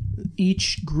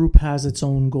 each group has its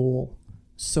own goal.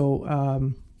 So,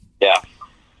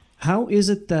 how is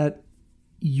it that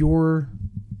your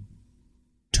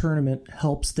tournament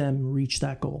helps them reach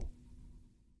that goal?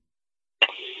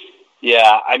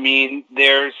 Yeah, I mean,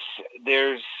 there's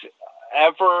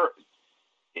ever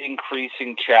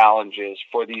increasing challenges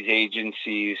for these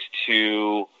agencies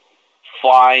to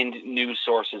find new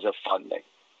sources of funding.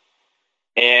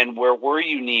 And where we're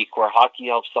unique, where Hockey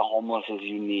Helps the Homeless is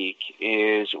unique,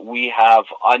 is we have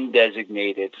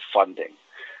undesignated funding.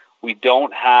 We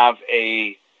have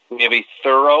a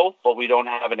thorough, but we don't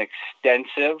have an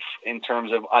extensive, in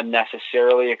terms of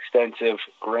unnecessarily extensive,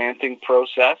 granting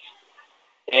process.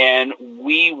 And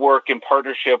we work in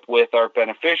partnership with our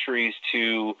beneficiaries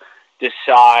to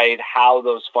decide how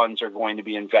those funds are going to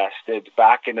be invested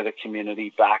back into the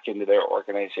community, back into their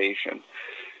organization.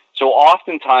 So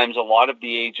oftentimes, a lot of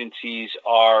the agencies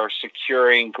are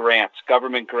securing grants,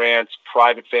 government grants,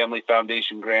 private family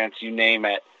foundation grants, you name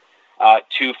it,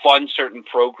 to fund certain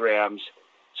programs.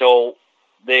 So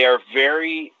they are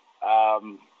very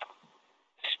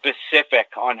specific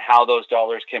on how those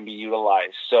dollars can be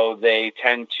utilized. So they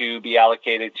tend to be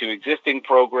allocated to existing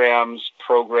programs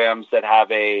that have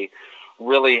a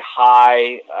really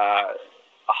high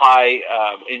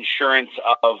insurance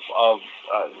of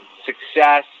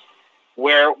success,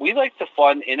 where we like to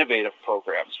fund innovative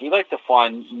programs. We like to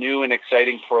fund new and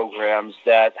exciting programs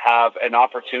that have an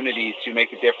opportunity to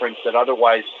make a difference that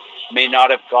otherwise may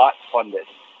not have got funded.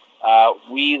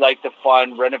 We like to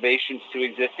fund renovations to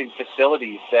existing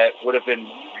facilities that would have been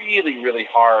really, really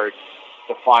hard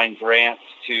to find grants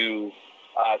to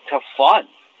fund.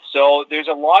 So there's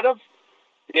a lot of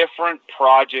different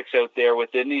projects out there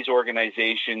within these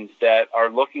organizations that are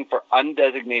looking for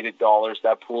undesignated dollars.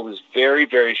 That pool is very,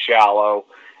 very shallow,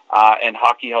 and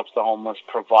Hockey Helps the Homeless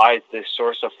provides this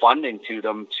source of funding to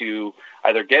them to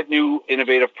either get new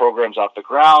innovative programs off the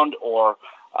ground or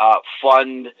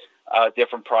fund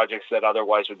different projects that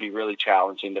otherwise would be really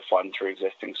challenging to fund through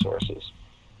existing sources.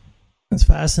 That's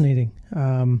fascinating.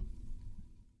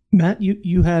 Matt,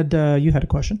 you had a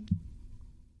question?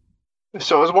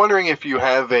 So I was wondering if you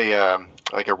have a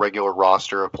regular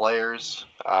roster of players,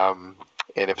 and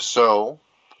if so,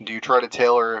 do you try to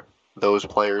tailor those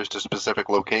players to specific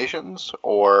locations,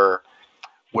 or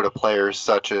would a player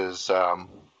such as Georges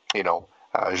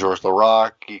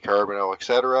Laraque, Guy Carbonneau,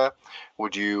 etc.,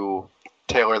 would you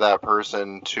tailor that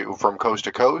person from coast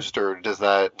to coast, or does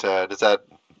that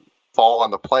fall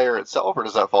on the player itself, or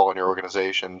does that fall on your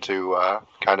organization to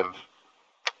kind of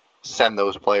send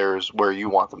those players where you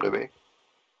want them to be?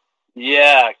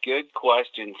 Yeah, good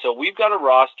question. So we've got a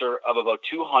roster of about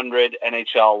 200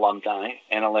 NHL alumni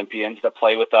and Olympians that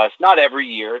play with us. Not every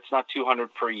year. It's not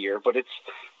 200 per year, but it's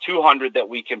 200 that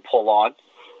we can pull on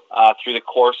through the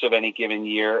course of any given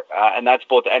year. And that's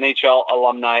both NHL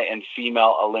alumni and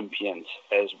female Olympians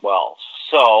as well.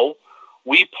 So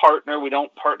we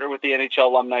don't partner with the NHL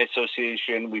Alumni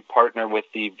Association. We partner with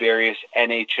the various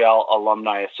NHL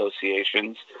Alumni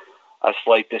Associations. A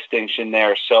slight distinction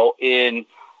there. So in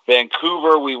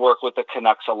Vancouver, we work with the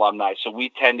Canucks alumni. So we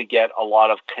tend to get a lot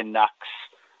of Canucks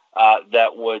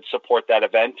that would support that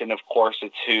event. And of course,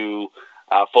 it's who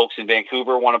folks in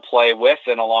Vancouver want to play with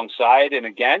and alongside and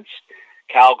against.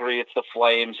 Calgary, it's the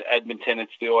Flames. Edmonton,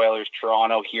 it's the Oilers.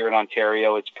 Toronto, here in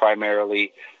Ontario, it's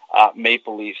primarily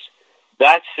Maple Leafs.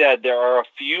 That said, there are a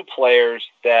few players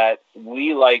that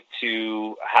we like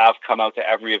to have come out to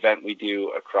every event we do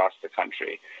across the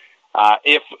country.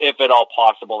 If at all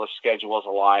possible, the schedules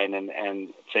align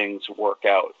and things work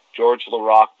out. Georges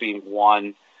Laraque being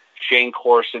one, Shane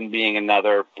Corson being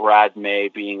another, Brad May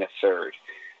being a third.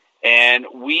 And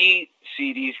we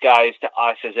see these guys to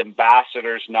us as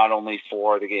ambassadors not only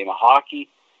for the game of hockey,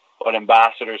 but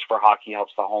ambassadors for Hockey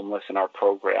Helps the Homeless in our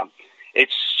program.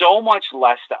 It's so much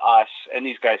less to us, and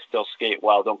these guys still skate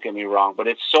well, don't get me wrong, but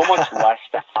it's so much less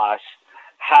to us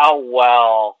how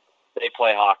well they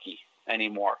play hockey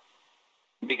anymore.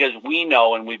 Because we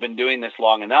know, and we've been doing this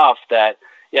long enough, that,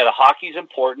 yeah, the hockey's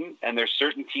important, and there's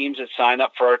certain teams that sign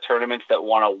up for our tournaments that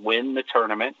want to win the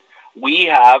tournament. We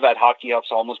have, at Hockey Helps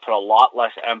Homeless, put a lot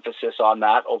less emphasis on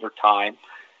that over time.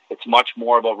 It's much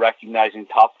more about recognizing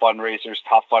top fundraisers,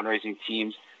 top fundraising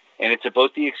teams, and it's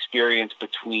about the experience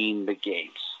between the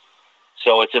games.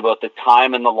 So it's about the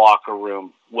time in the locker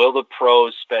room. Will the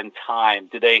pros spend time?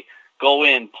 Do they go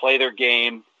in, play their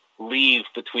game, leave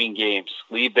between games,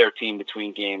 leave their team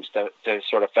between games to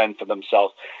sort of fend for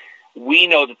themselves? We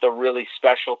know that the really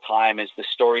special time is the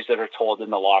stories that are told in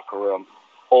the locker room,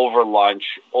 over lunch,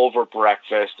 over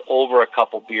breakfast, over a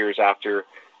couple beers after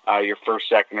your first,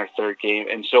 second, or third game.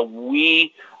 And so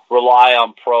we rely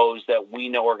on pros that we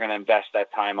know are going to invest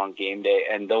that time on game day.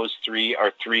 And those three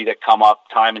are three that come up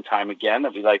time and time again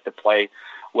that we like to play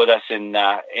with us in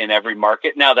every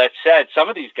market. Now, that said, some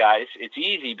of these guys, it's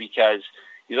easy because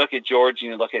you look at George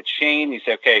and you look at Shane, you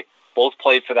say, okay, both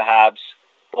played for the Habs,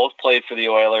 both played for the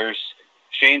Oilers.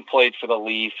 Shane played for the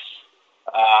Leafs.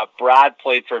 Brad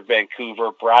played for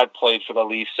Vancouver. Brad played for the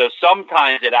Leafs. So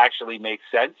sometimes it actually makes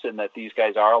sense in that these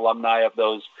guys are alumni of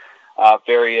those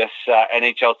various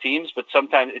NHL teams, but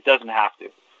sometimes it doesn't have to.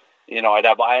 You know, I'd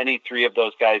have any three of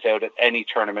those guys out at any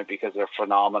tournament because they're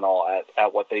phenomenal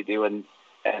at what they do, and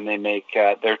they make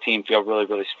their team feel really,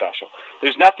 really special.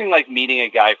 There's nothing like meeting a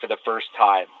guy for the first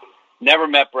time. Never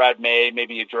met Brad May.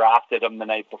 Maybe you drafted him the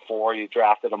night before. You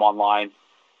drafted him online.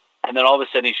 And then all of a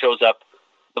sudden he shows up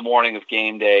the morning of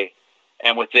game day,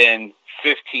 and within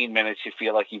 15 minutes you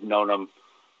feel like you've known him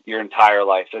your entire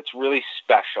life. It's really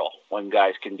special when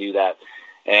guys can do that.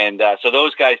 And so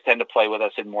those guys tend to play with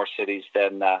us in more cities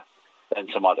than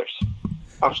some others.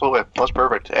 Absolutely. That's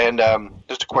perfect. And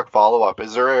just a quick follow-up.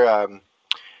 Is there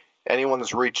anyone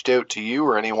that's reached out to you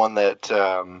or anyone that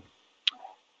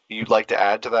you'd like to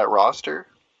add to that roster?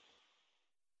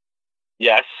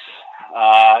 Yes.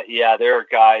 Yeah, there are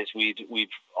guys we've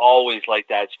always liked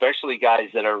that, especially guys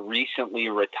that are recently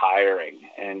retiring.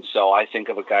 And so I think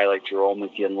of a guy like Jerome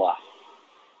McGinley.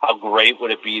 How great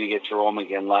would it be to get Jerome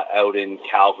McGinley out in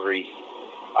Calgary?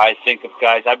 I think of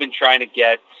guys, I've been trying to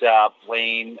get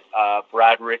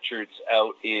Brad Richards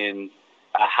out in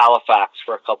Halifax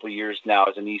for a couple of years now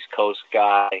as an East Coast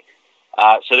guy.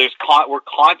 So we're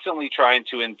constantly trying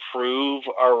to improve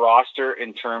our roster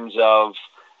in terms of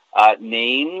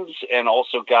names, and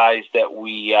also guys that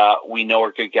we know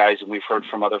are good guys, and we've heard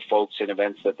from other folks in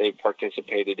events that they've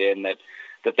participated in that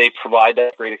they provide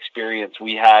that great experience.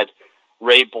 We had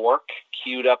Ray Bourque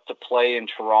queued up to play in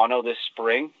Toronto this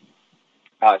spring,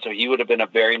 so he would have been a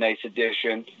very nice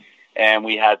addition. And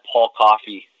we had Paul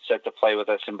Coffey set to play with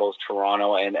us in both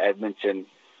Toronto and Edmonton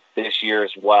this year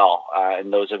as well.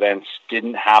 And those events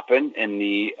didn't happen in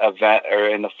the event or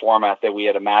in the format that we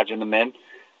had imagined them in.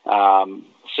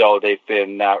 So they've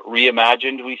been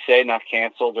reimagined, we say, not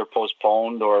canceled or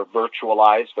postponed or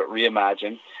virtualized, but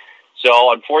reimagined.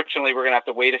 So unfortunately, we're going to have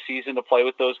to wait a season to play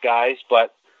with those guys,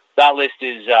 but that list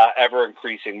is ever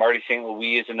increasing. Marty St.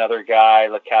 Louis is another guy,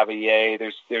 Le Cavalier.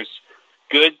 There's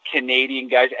good Canadian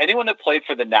guys. Anyone that played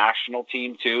for the national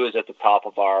team, too, is at the top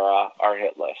of our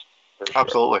hit list. For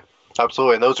sure.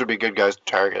 Absolutely. And those would be good guys to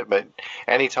target. But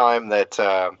anytime that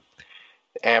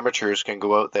amateurs can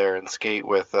go out there and skate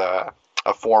with a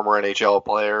former NHL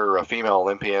player or a female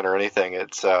Olympian or anything,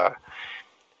 it's an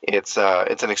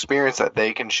experience that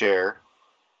they can share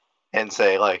and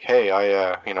say, like, hey,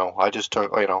 I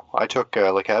took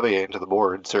Le Cavalier into the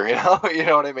boards, or you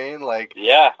know what I mean, like,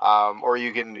 yeah. Or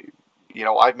you can,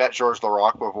 I've met Georges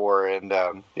Laraque before, and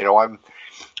I'm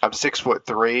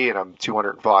 6'3" and I'm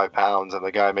 205 pounds, and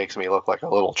the guy makes me look like a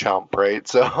little chump, right?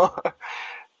 So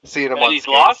seeing him on he's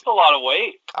skates, lost a lot of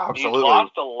weight. Absolutely. He's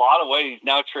lost a lot of weight. He's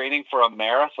now training for a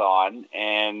marathon,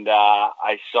 and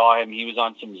I saw him. He was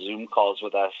on some Zoom calls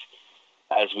with us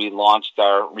as we launched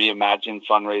our Reimagine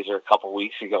fundraiser a couple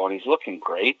weeks ago, and he's looking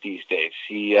great these days.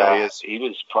 He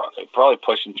was probably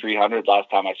pushing 300 last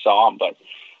time I saw him, but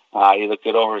he looked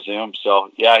good over Zoom.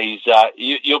 So yeah, he's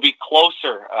you'll be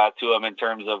closer to him in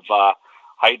terms of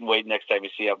height and weight next time you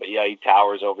see him. But yeah, he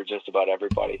towers over just about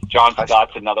everybody. John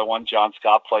Scott's another one. John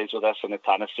Scott plays with us in a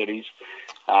ton of cities,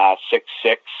 6'6".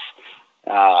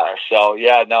 So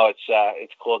yeah, no,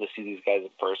 it's cool to see these guys in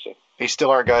person. These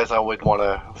still aren't guys I would want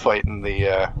to fight in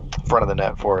the front of the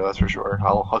net for. That's for sure.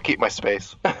 I'll keep my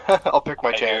space. I'll pick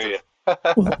my chances.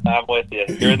 I'm with you.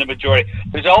 You're in the majority.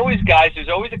 There's always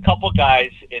a couple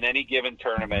guys in any given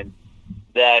tournament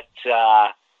that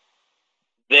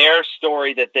their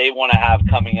story that they want to have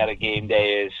coming out of game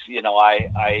day is,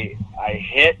 I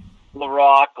hit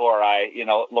Laraque, or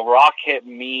Laraque hit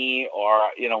me, or,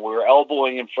 we were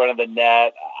elbowing in front of the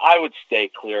net. I would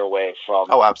stay clear away from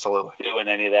absolutely doing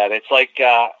any of that. It's like,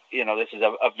 this is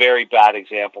a very bad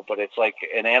example, but it's like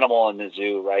an animal in the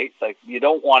zoo, right? Like, you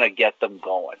don't want to get them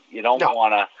going. You don't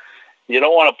want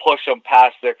to push them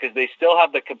past there, because they still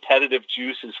have the competitive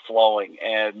juices flowing.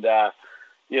 And,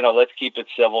 let's keep it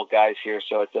civil, guys, here,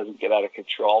 so it doesn't get out of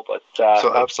control. But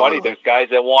it's funny. There's guys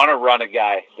that want to run a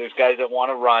guy. There's guys that want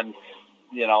to run,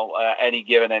 any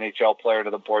given NHL player to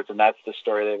the boards, and that's the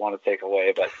story they want to take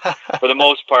away. But for the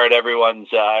most part, everyone's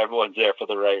there for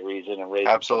the right reason and raising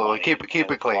absolutely keep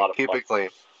it clean. Keep it clean.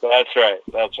 That's right.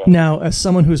 Now, as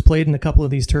someone who's played in a couple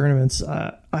of these tournaments,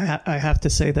 I have to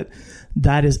say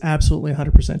that is absolutely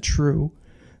 100% true.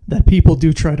 That people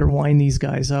do try to wind these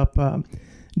guys up.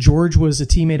 George was a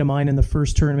teammate of mine in the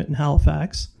first tournament in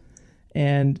Halifax,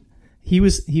 and he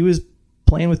was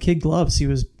playing with kid gloves. He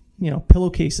was,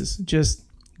 pillowcases, just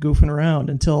goofing around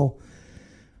until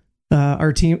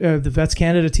our team, the Vets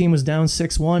Canada team, was down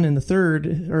 6-1 in the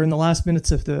third, or in the last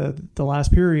minutes of the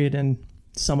last period, and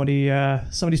somebody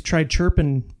tried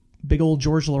chirping big old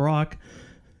George Laraque.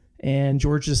 And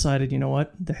George decided, you know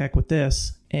what, the heck with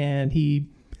this. And he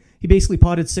basically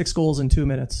potted 6 goals in 2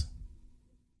 minutes.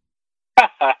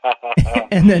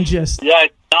 And then just... Yeah,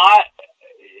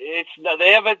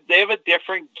 they have a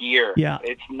different gear. Yeah.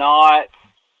 It's not,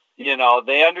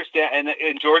 they understand.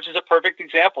 And George is a perfect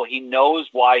example. He knows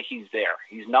why he's there.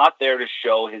 He's not there to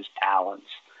show his talents.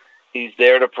 He's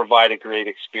there to provide a great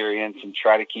experience and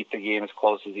try to keep the game as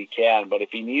close as he can. But if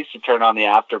he needs to turn on the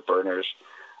afterburners,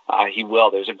 he will.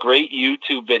 There's a great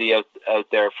YouTube video out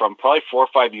there from probably 4 or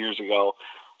 5 years ago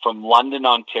from London,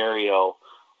 Ontario,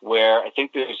 where I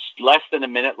think there's less than a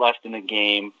minute left in the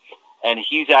game, and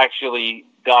he's actually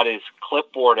got his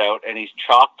clipboard out and he's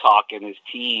chalk talking his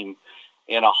team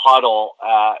in a huddle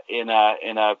in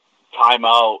a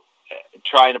timeout,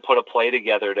 trying to put a play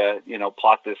together to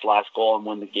pot this last goal and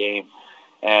win the game.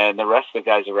 And the rest of the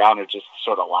guys around are just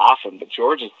sort of laughing. But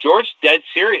George dead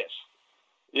serious.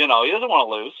 He doesn't want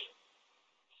to lose.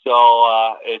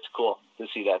 So it's cool to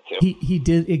see that too. He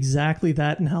did exactly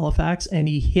that in Halifax, and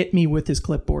he hit me with his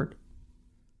clipboard.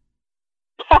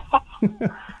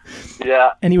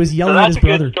 Yeah. And he was yelling at his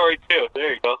brother. That's a good story too.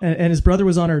 There you go. And his brother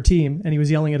was on our team, and he was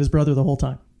yelling at his brother the whole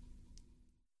time.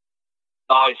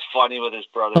 Oh, he's funny with his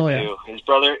brother too. Yeah. His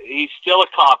brother, he's still a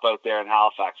cop out there in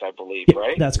Halifax, I believe,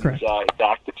 right? That's correct. He's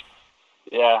active.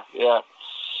 Yeah.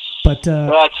 But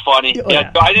that's funny.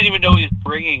 Yeah. I didn't even know he was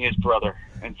bringing his brother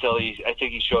until I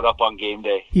think he showed up on game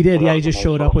day. He did. Yeah, he just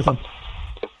showed up with him.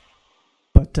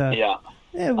 But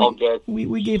all good.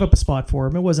 We gave up a spot for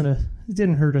him. It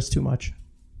didn't hurt us too much.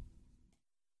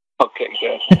 Okay,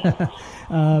 good.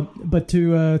 But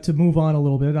to move on a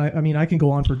little bit, I mean, I can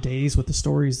go on for days with the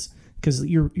stories, because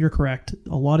you're correct.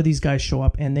 A lot of these guys show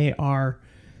up, and they are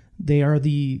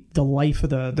the life of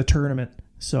the tournament.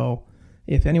 So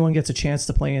if anyone gets a chance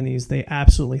to play in these, they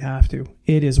absolutely have to.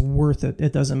 It is worth it.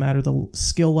 It doesn't matter the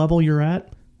skill level you're at.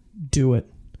 Do it.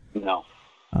 No.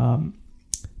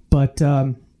 But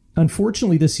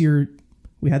unfortunately, this year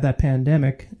we had that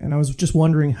pandemic, and I was just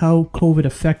wondering how COVID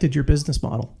affected your business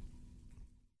model.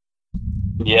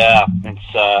 Yeah,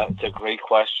 it's a great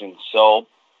question. So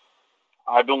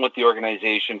I've been with the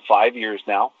organization 5 years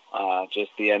now.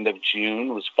 Just the end of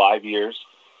June was 5 years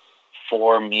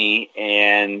for me,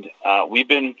 and we've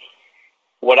been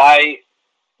what I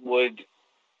would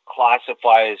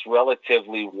classify as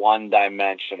relatively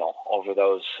one-dimensional over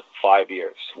those 5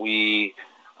 years. We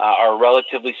are a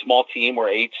relatively small team. We're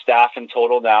 8 staff in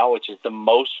total now, which is the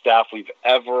most staff we've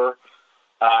ever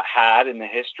had in the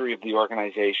history of the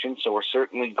organization. So we're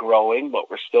certainly growing,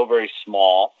 but we're still very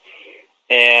small.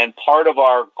 And part of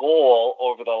our goal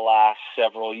over the last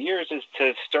several years is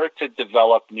to start to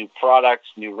develop new products,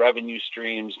 new revenue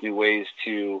streams, new ways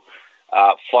to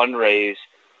fundraise.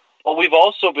 But we've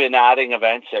also been adding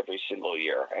events every single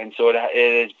year. And so it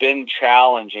has been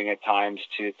challenging at times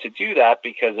to do that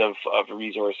because of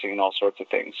resourcing and all sorts of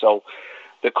things. So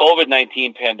the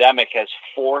COVID-19 pandemic has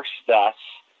forced us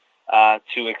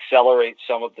to accelerate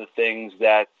some of the things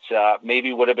that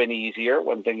maybe would have been easier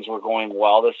when things were going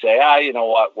well, to say, you know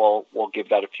what, we'll give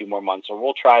that a few more months, or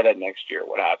we'll try that next year,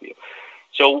 what have you.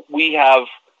 So we have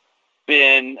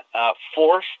been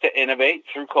forced to innovate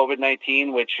through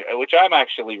COVID-19, which I'm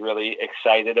actually really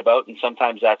excited about, and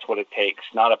sometimes that's what it takes.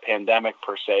 Not a pandemic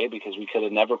per se, because we could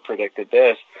have never predicted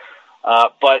this,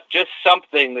 but just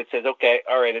something that says, okay,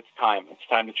 all right, it's time. It's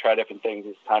time to try different things.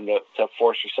 It's time to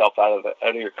force yourself out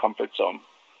of your comfort zone.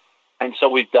 And so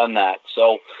we've done that.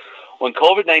 So when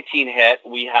COVID-19 hit,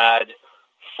 we had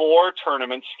 4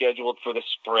 tournaments scheduled for the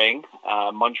spring.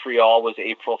 Montreal was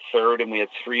April 3rd, and we had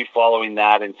 3 following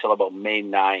that until about May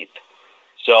 9th.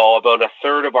 So about a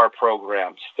third of our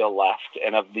program still left.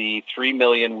 And of the $3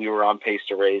 million we were on pace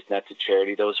to raise net to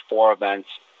charity, those 4 events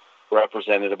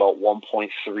represented about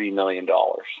 $1.3 million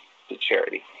to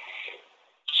charity.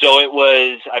 So it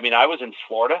was, I was in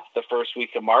Florida the first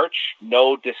week of March.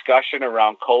 No discussion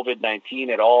around COVID-19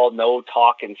 at all. No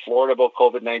talk in Florida about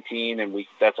COVID-19. And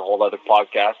that's a whole other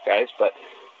podcast, guys,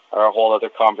 or a whole other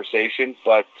conversation.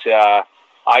 But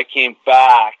I came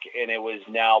back, and it was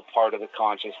now part of the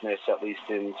consciousness, at least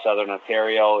in Southern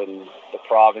Ontario and the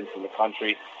province and the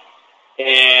country.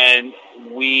 And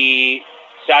we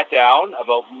sat down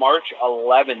about March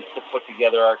 11th to put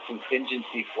together our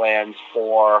contingency plans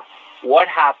for what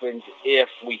happens if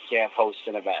we can't host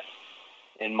an event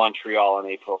in Montreal on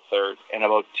April 3rd. And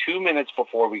about 2 minutes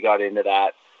before we got into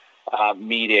that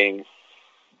meeting,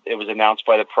 it was announced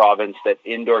by the province that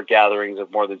indoor gatherings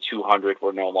of more than 200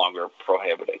 were no longer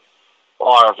prohibited.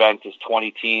 Well, our event is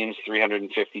 20 teams,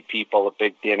 350 people, a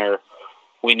big dinner.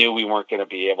 We knew we weren't going to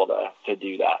be able to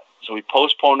do that. So we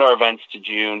postponed our events to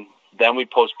June. Then we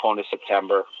postponed to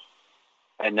September.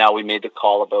 And now we made the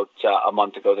call about a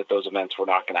month ago that those events were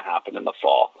not going to happen in the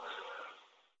fall.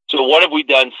 So what have we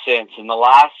done since? In the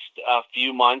last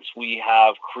few months, we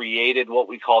have created what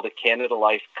we call the Canada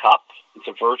Life Cup. It's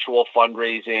a virtual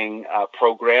fundraising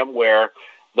program where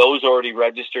those already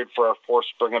registered for our 4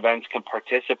 spring events can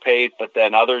participate, but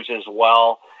then others as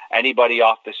well. Anybody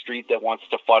off the street that wants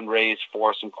to fundraise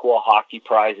for some cool hockey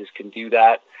prizes can do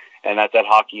that, and that's at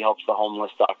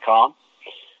hockeyhelpsthehomeless.com.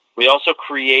 We also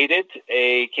created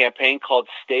a campaign called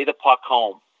Stay the Puck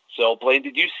Home. So, Blaine,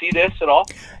 did you see this at all?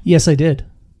 Yes, I did.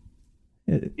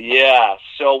 Yeah,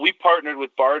 so we partnered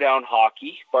with Bar Down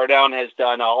Hockey. Bar Down has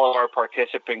done all of our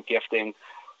participant gifting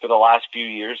for the last few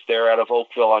years. They're out of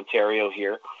Oakville, Ontario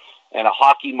here. And a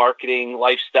hockey marketing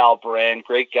lifestyle brand,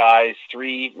 great guys,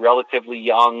 3 relatively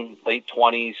young, late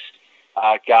 20s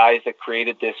guys that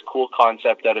created this cool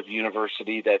concept out of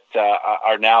university that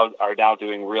are now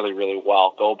doing really, really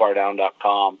well.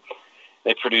 GoBarDown.com.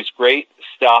 They produce great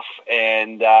stuff,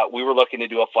 and we were looking to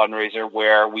do a fundraiser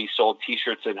where we sold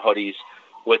T-shirts and hoodies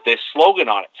with this slogan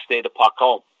on it, Stay the Puck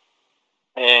Home.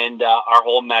 And our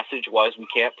whole message was we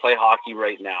can't play hockey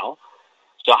right now,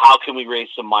 so how can we raise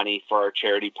some money for our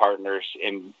charity partners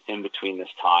in between this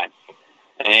time?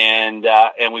 And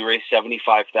we raised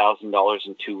 $75,000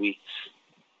 in 2 weeks.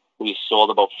 We sold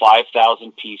about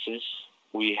 5,000 pieces.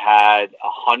 We had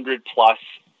 100 plus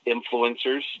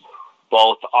influencers,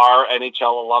 both our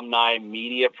NHL alumni,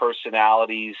 media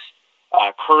personalities,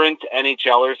 current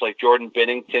NHLers like Jordan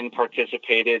Binnington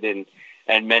participated,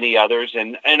 and many others.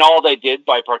 And all they did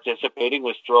by participating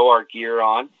was throw our gear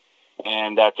on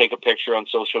and take a picture on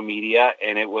social media.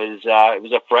 And it was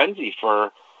a frenzy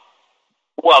for,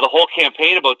 well, the whole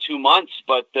campaign about 2 months,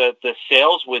 but the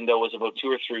sales window was about 2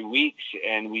 or 3 weeks,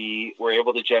 and we were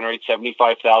able to generate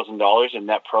 $75,000 in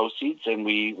net proceeds, and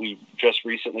we just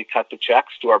recently cut the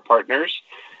checks to our partners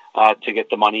to get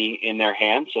the money in their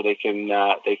hands so they can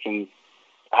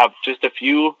have just a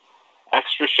few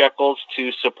extra shekels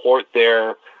to support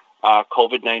their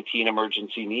COVID-19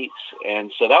 emergency needs.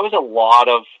 And so that was a lot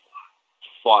of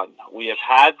fun. We have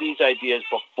had these ideas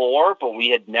before, but we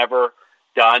had never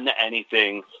done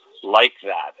anything like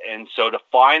that. And so to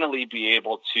finally be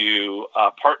able to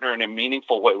partner in a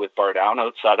meaningful way with Bar Down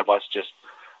outside of us just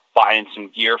buying some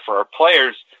gear for our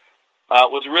players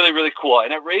was really, really cool.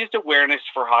 And it raised awareness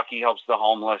for Hockey Helps the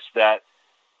Homeless that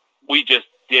we just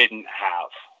didn't have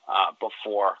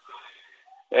before.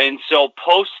 And so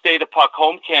post Stay the Puck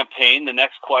Home campaign, the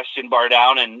next question Bar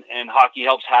Down and Hockey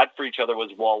Helps had for each other was,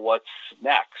 well, what's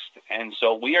next? And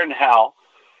so we are now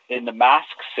in the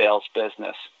mask sales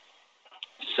business.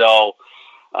 So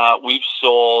we've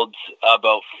sold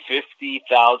about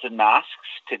 50,000 masks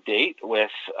to date,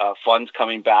 with funds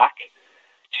coming back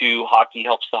to Hockey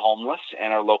Helps the Homeless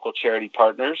and our local charity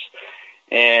partners.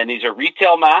 And these are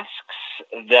retail masks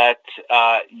that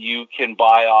you can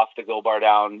buy off the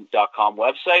GoBarDown.com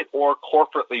website, or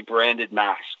corporately branded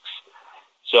masks.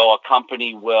 So a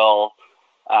company will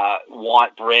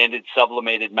want branded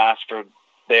sublimated masks for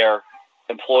their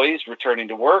employees returning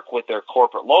to work with their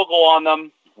corporate logo on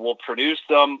them. We'll produce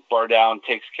them. Bar Down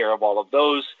takes care of all of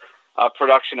those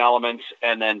production elements,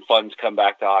 and then funds come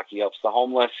back to Hockey Helps the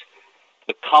Homeless.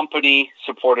 The company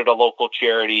supported a local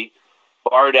charity.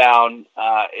 Bar Down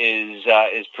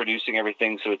is producing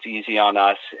everything, so it's easy on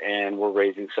us, and we're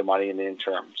raising some money in the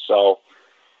interim. So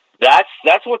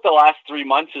that's what the last 3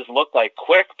 months has looked like.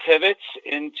 Quick pivots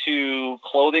into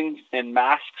clothing and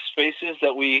mask spaces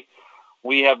that we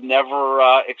have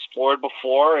never explored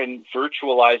before, and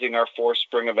virtualizing our 4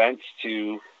 spring events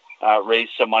to raise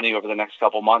some money over the next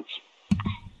couple months.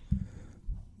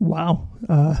 Wow.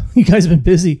 You guys have been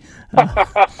busy.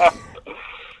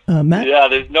 Matt? Yeah,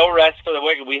 there's no rest for the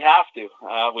wicked. We have to.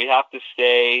 We have to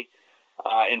stay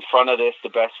in front of this the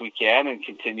best we can and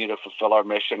continue to fulfill our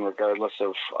mission regardless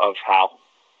of how.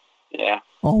 Yeah.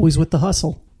 Always with the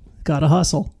hustle. Gotta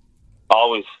hustle.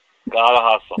 Always. Gotta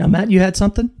hustle. Now, Matt, you had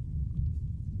something?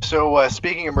 So,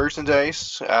 speaking of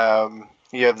merchandise,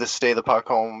 you have the Stay the Puck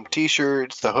Home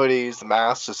T-shirts, the hoodies, the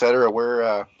masks, etc.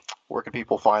 Where can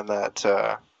people find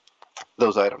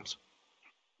those items?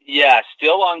 Yeah,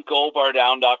 still on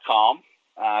GoBarDown.com.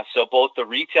 So both the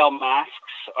retail masks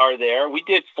are there. We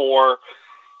did 4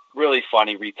 really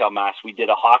funny retail masks. We did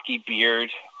a hockey beard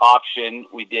option.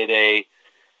 We did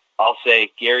I'll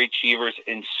say, Gary Cheever's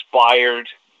inspired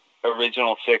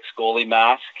original 6 goalie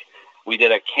mask. We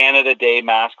did a Canada Day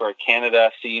mask, or a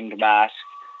Canada-themed mask.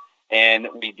 And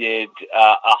we did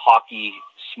a hockey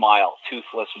smile,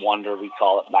 toothless wonder, we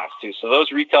call it, mask too. So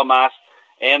those retail masks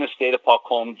and the Stay the Puck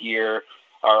Home gear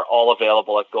are all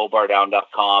available at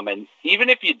gobardown.com. And even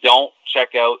if you don't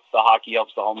check out the Hockey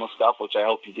Helps the Homeless stuff, which I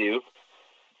hope you do,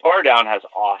 Bar Down has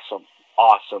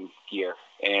awesome gear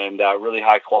and really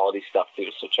high quality stuff too.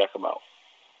 So check them out.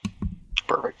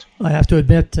 Perfect. I have to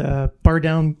admit, Bar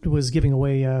Down was giving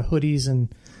away hoodies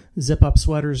and zip-up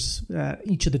sweaters at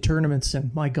each of the tournaments,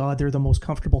 and my God, they're the most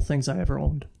comfortable things I ever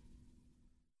owned.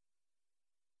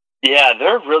 Yeah,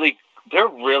 they're really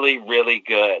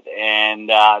good, and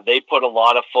they put a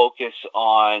lot of focus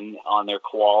on their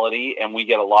quality, and we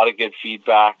get a lot of good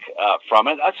feedback from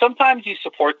it. Sometimes you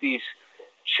support these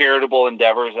charitable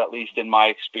endeavors, at least in my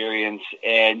experience,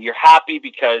 and you're happy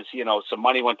because some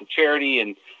money went to charity,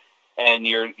 and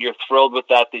you're thrilled with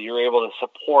that you're able to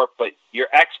support, but your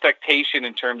expectation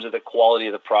in terms of the quality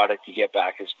of the product you get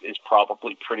back is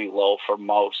probably pretty low for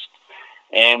most.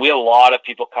 And we had a lot of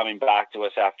people coming back to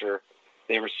us after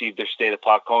they received their State of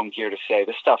Puck home gear to say,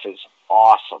 this stuff is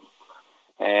awesome.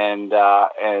 And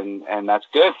that's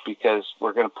good because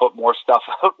we're going to put more stuff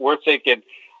out. We're thinking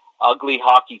ugly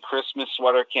hockey Christmas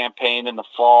sweater campaign in the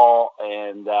fall,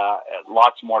 and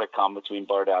lots more to come between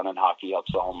Bar Down and Hockey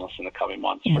Helps the Homeless in the coming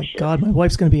months. Oh my God, my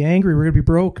wife's going to be angry. We're going to be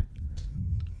broke.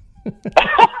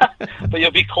 But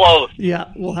you'll be clothed.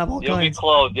 Yeah, we'll have all kinds. You'll be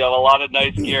clothed. You'll have a lot of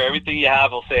nice gear. Everything you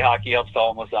have will say Hockey Helps the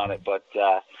Homeless on it, but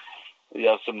you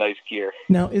have some nice gear.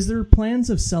 Now, is there plans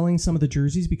of selling some of the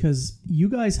jerseys? Because you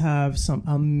guys have some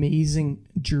amazing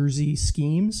jersey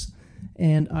schemes,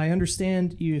 and I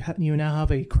understand you now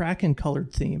have a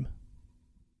Kraken-colored theme.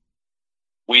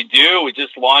 We do. We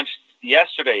just launched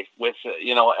yesterday with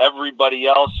everybody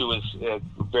else who was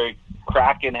very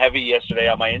Kraken heavy yesterday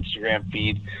on my Instagram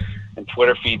feed and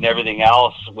Twitter feed and everything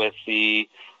else with the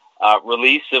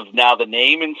release of now the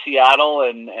name in Seattle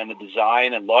and the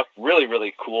design and look. Really,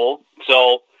 really cool.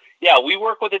 So, yeah, we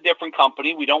work with a different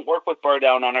company. We don't work with Bar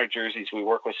Down on our jerseys. We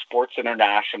work with Sports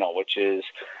International, which is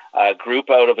a group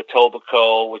out of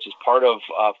Etobicoke, which is part of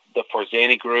the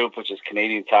Forzani Group, which is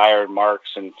Canadian Tire and Marks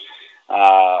and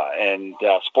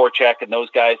Sport Check and those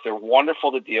guys. They're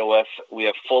wonderful to deal with. We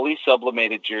have fully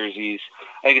sublimated jerseys.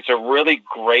 I think it's a really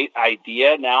great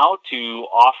idea now to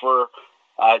offer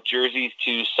jerseys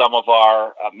to some of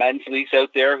our men's leagues out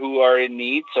there who are in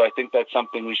need. So I think that's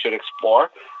something we should explore.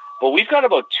 But we've got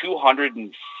about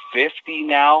 250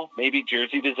 now, maybe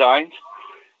jersey designs,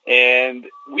 and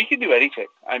we can do anything.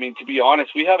 I mean, to be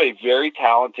honest, we have a very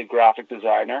talented graphic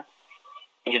designer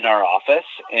in our office,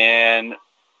 and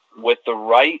with the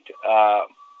right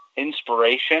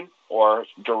inspiration or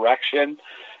direction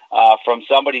from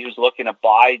somebody who's looking to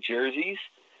buy jerseys,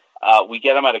 we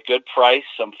get them at a good price.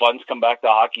 Some funds come back to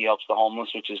Hockey Helps the Homeless,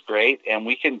 which is great, and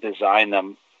we can design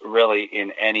them really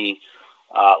in any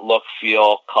look,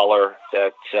 feel, color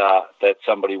that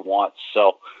somebody wants.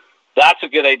 So that's a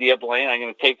good idea, Blaine. I'm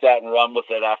going to take that and run with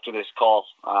it after this call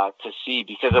to see,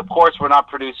 because of course we're not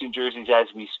producing jerseys as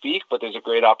we speak, but there's a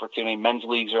great opportunity. Men's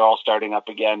leagues are all starting up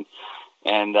again,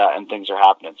 and things are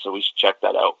happening. So we should check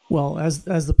that out. Well, as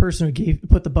the person who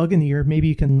put the bug in the ear, maybe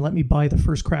you can let me buy the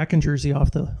first Kraken jersey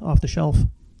off the shelf.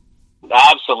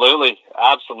 Absolutely.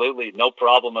 No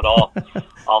problem at all.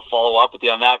 I'll follow up with you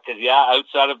on that because,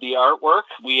 outside of the artwork,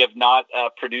 we have not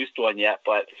produced one yet.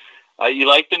 But you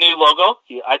like the new logo?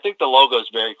 I think the logo is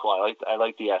very cool. I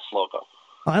like the S logo.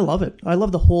 I love it. I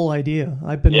love the whole idea.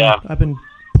 I've been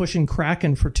pushing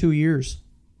Kraken for 2 years.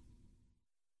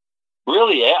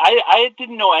 Really? I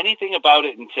didn't know anything about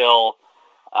it until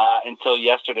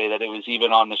yesterday that it was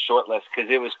even on the short list, because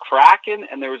it was Kraken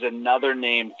and there was another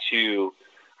name too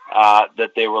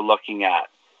that they were looking at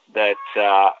that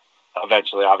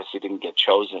eventually obviously didn't get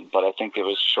chosen, but I think it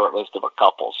was a short list of a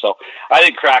couple. So I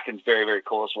think Kraken's very, very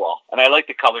cool as well. And I like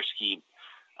the color scheme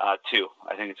too.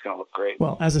 I think it's going to look great.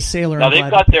 Well, as a sailor, now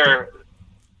they've got their...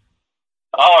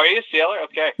 Oh, are you a sailor?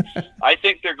 Okay. I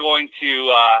think they're going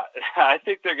to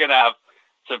have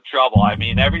some trouble. I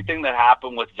mean, everything that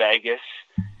happened with Vegas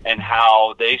and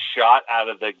how they shot out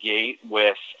of the gate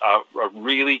with a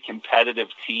really competitive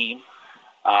team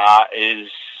is,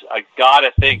 I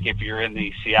gotta think, if you're in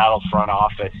the Seattle front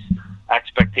office,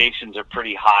 expectations are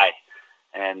pretty high,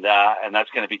 and that's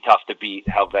going to be tough to beat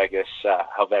how Vegas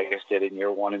did in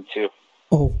year 1 and 2.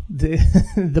 Oh,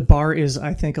 the bar is,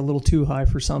 I think, a little too high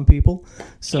for some people.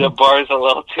 So the bar is a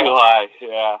little too high,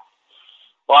 yeah.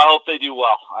 Well, I hope they do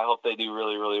well. I hope they do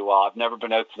really, really well. I've never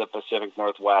been out to the Pacific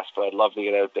Northwest, but I'd love to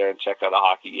get out there and check out a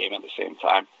hockey game at the same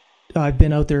time. I've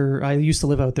been out there. I used to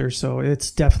live out there, so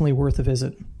it's definitely worth a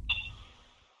visit.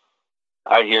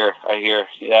 I hear.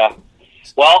 Yeah.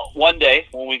 Well, one day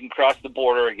when we can cross the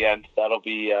border again, that'll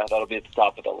be at the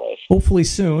top of the list. Hopefully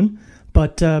soon.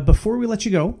 But before we let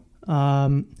you go,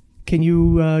 can can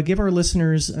you give our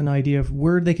listeners an idea of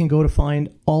where they can go to find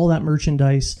all that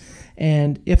merchandise,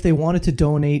 and if they wanted to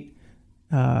donate,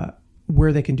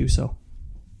 where they can do so?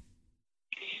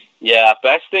 Yeah,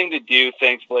 best thing to do,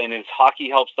 thanks, Blaine, is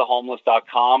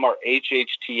hockeyhelpsthehomeless.com or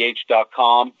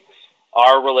hhth.com.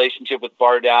 Our relationship with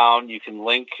Bar Down, you can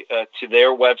link to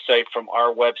their website from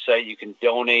our website. You can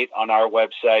donate on our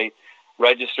website,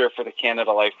 register for the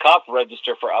Canada Life Cup,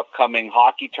 register for upcoming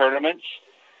hockey tournaments,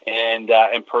 and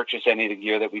purchase any of the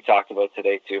gear that we talked about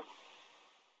today, too.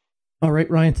 All right,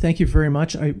 Ryan, thank you very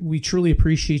much. We truly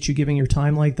appreciate you giving your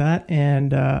time like that,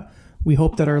 and we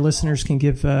hope that our listeners can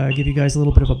give you guys a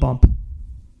little bit of a bump.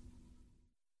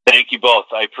 Thank you both.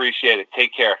 I appreciate it.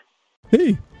 Take care.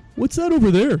 Hey, what's that over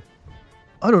there?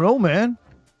 I don't know, man.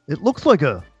 It looks like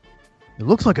a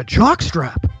jock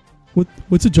strap.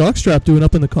 What's a jockstrap doing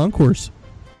up in the concourse?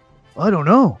 I don't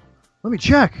know. Let me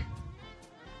check.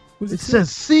 It says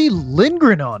C.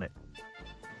 Lindgren on it.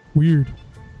 Weird.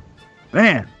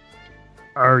 Man,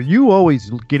 are you always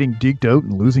getting deked out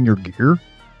and losing your gear?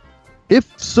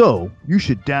 If so, you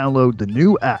should download the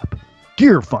new app,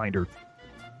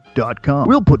 gearfinder.com.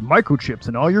 We'll put microchips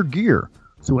in all your gear,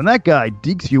 so when that guy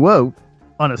dekes you out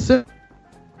on a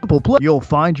simple play, you'll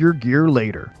find your gear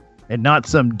later, and not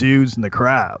some dudes in the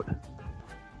crowd.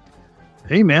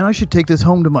 Hey man, I should take this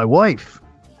home to my wife.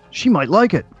 She might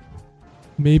like it.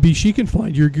 Maybe she can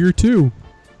find your gear too.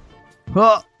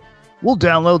 Well, we'll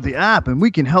download the app and we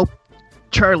can help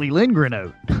Charlie Lindgren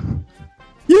out.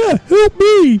 Yeah, help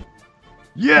me!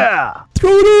 Yeah! Throw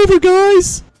it over,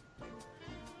 guys!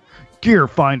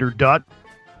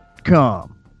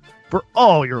 Gearfinder.com for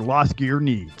all your lost gear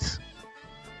needs.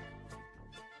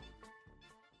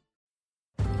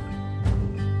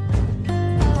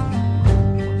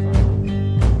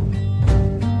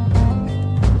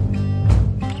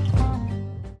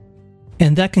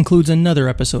 And that concludes another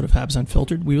episode of Habs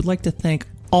Unfiltered. We would like to thank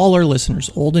all our listeners,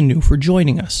 old and new, for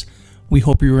joining us. We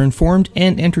hope you were informed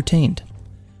and entertained.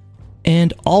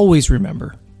 And always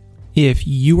remember, if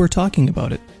you are talking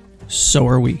about it, so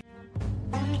are we.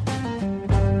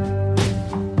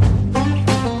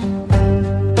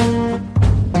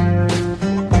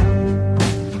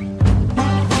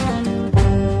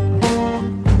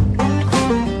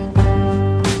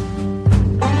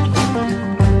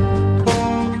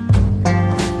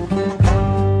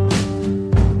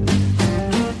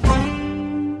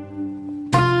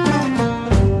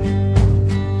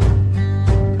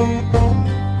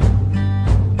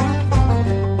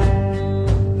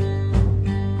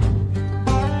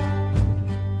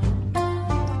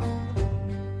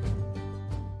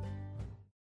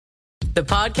 The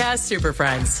Podcast Super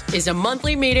Friends is a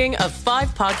monthly meeting of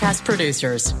 5 podcast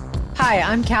producers. Hi,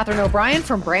 I'm Katherine O'Brien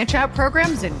from Branch Out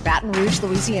Programs in Baton Rouge,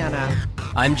 Louisiana.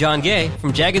 I'm John Gay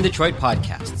from Jag and Detroit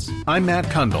Podcasts. I'm Matt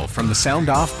Kundle from the Sound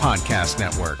Off Podcast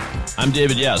Network. I'm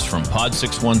David Yes from Pod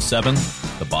 617,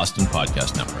 the Boston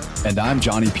Podcast Network. And I'm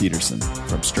Johnny Peterson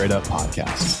from Straight Up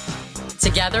Podcasts.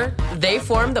 Together, they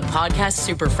form the Podcast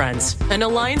Super Friends, an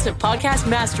alliance of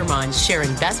podcast masterminds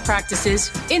sharing best practices,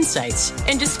 insights,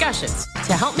 and discussions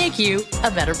to help make you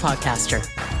a better podcaster.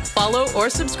 Follow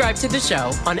or subscribe to the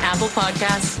show on Apple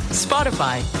Podcasts,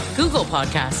 Spotify, Google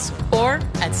Podcasts, or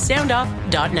at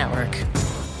soundoff.network.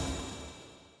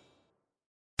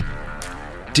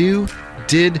 Do,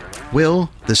 did, will,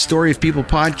 the Story of People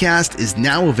podcast is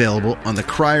now available on the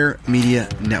Crier Media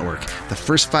Network. The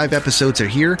first 5 episodes are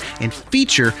here and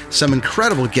feature some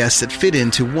incredible guests that fit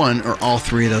into one or all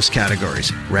 3 of those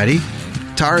categories. Ready?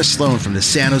 Tara Sloan from the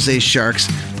San Jose Sharks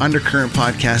Undercurrent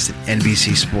podcast at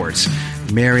NBC Sports.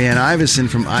 Marianne Iveson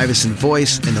from Iveson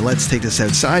Voice and the Let's Take This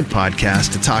Outside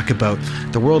podcast to talk about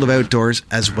the world of outdoors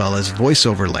as well as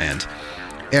voiceover land.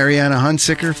 Ariana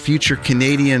Hunsicker, future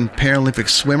Canadian Paralympic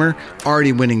swimmer,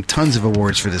 already winning tons of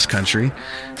awards for this country.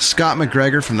 Scott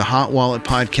McGregor from the Hot Wallet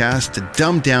podcast to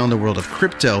dumb down the world of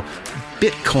crypto,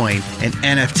 Bitcoin, and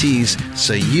NFTs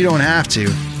so you don't have to.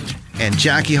 And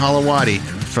Jackie Holowati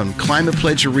from Climate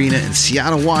Pledge Arena in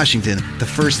Seattle, Washington, the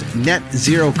first net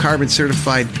zero carbon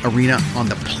certified arena on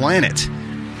the planet.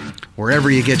 Wherever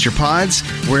you get your pods,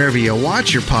 wherever you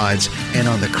watch your pods, and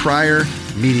on the Crier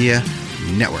Media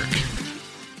Network.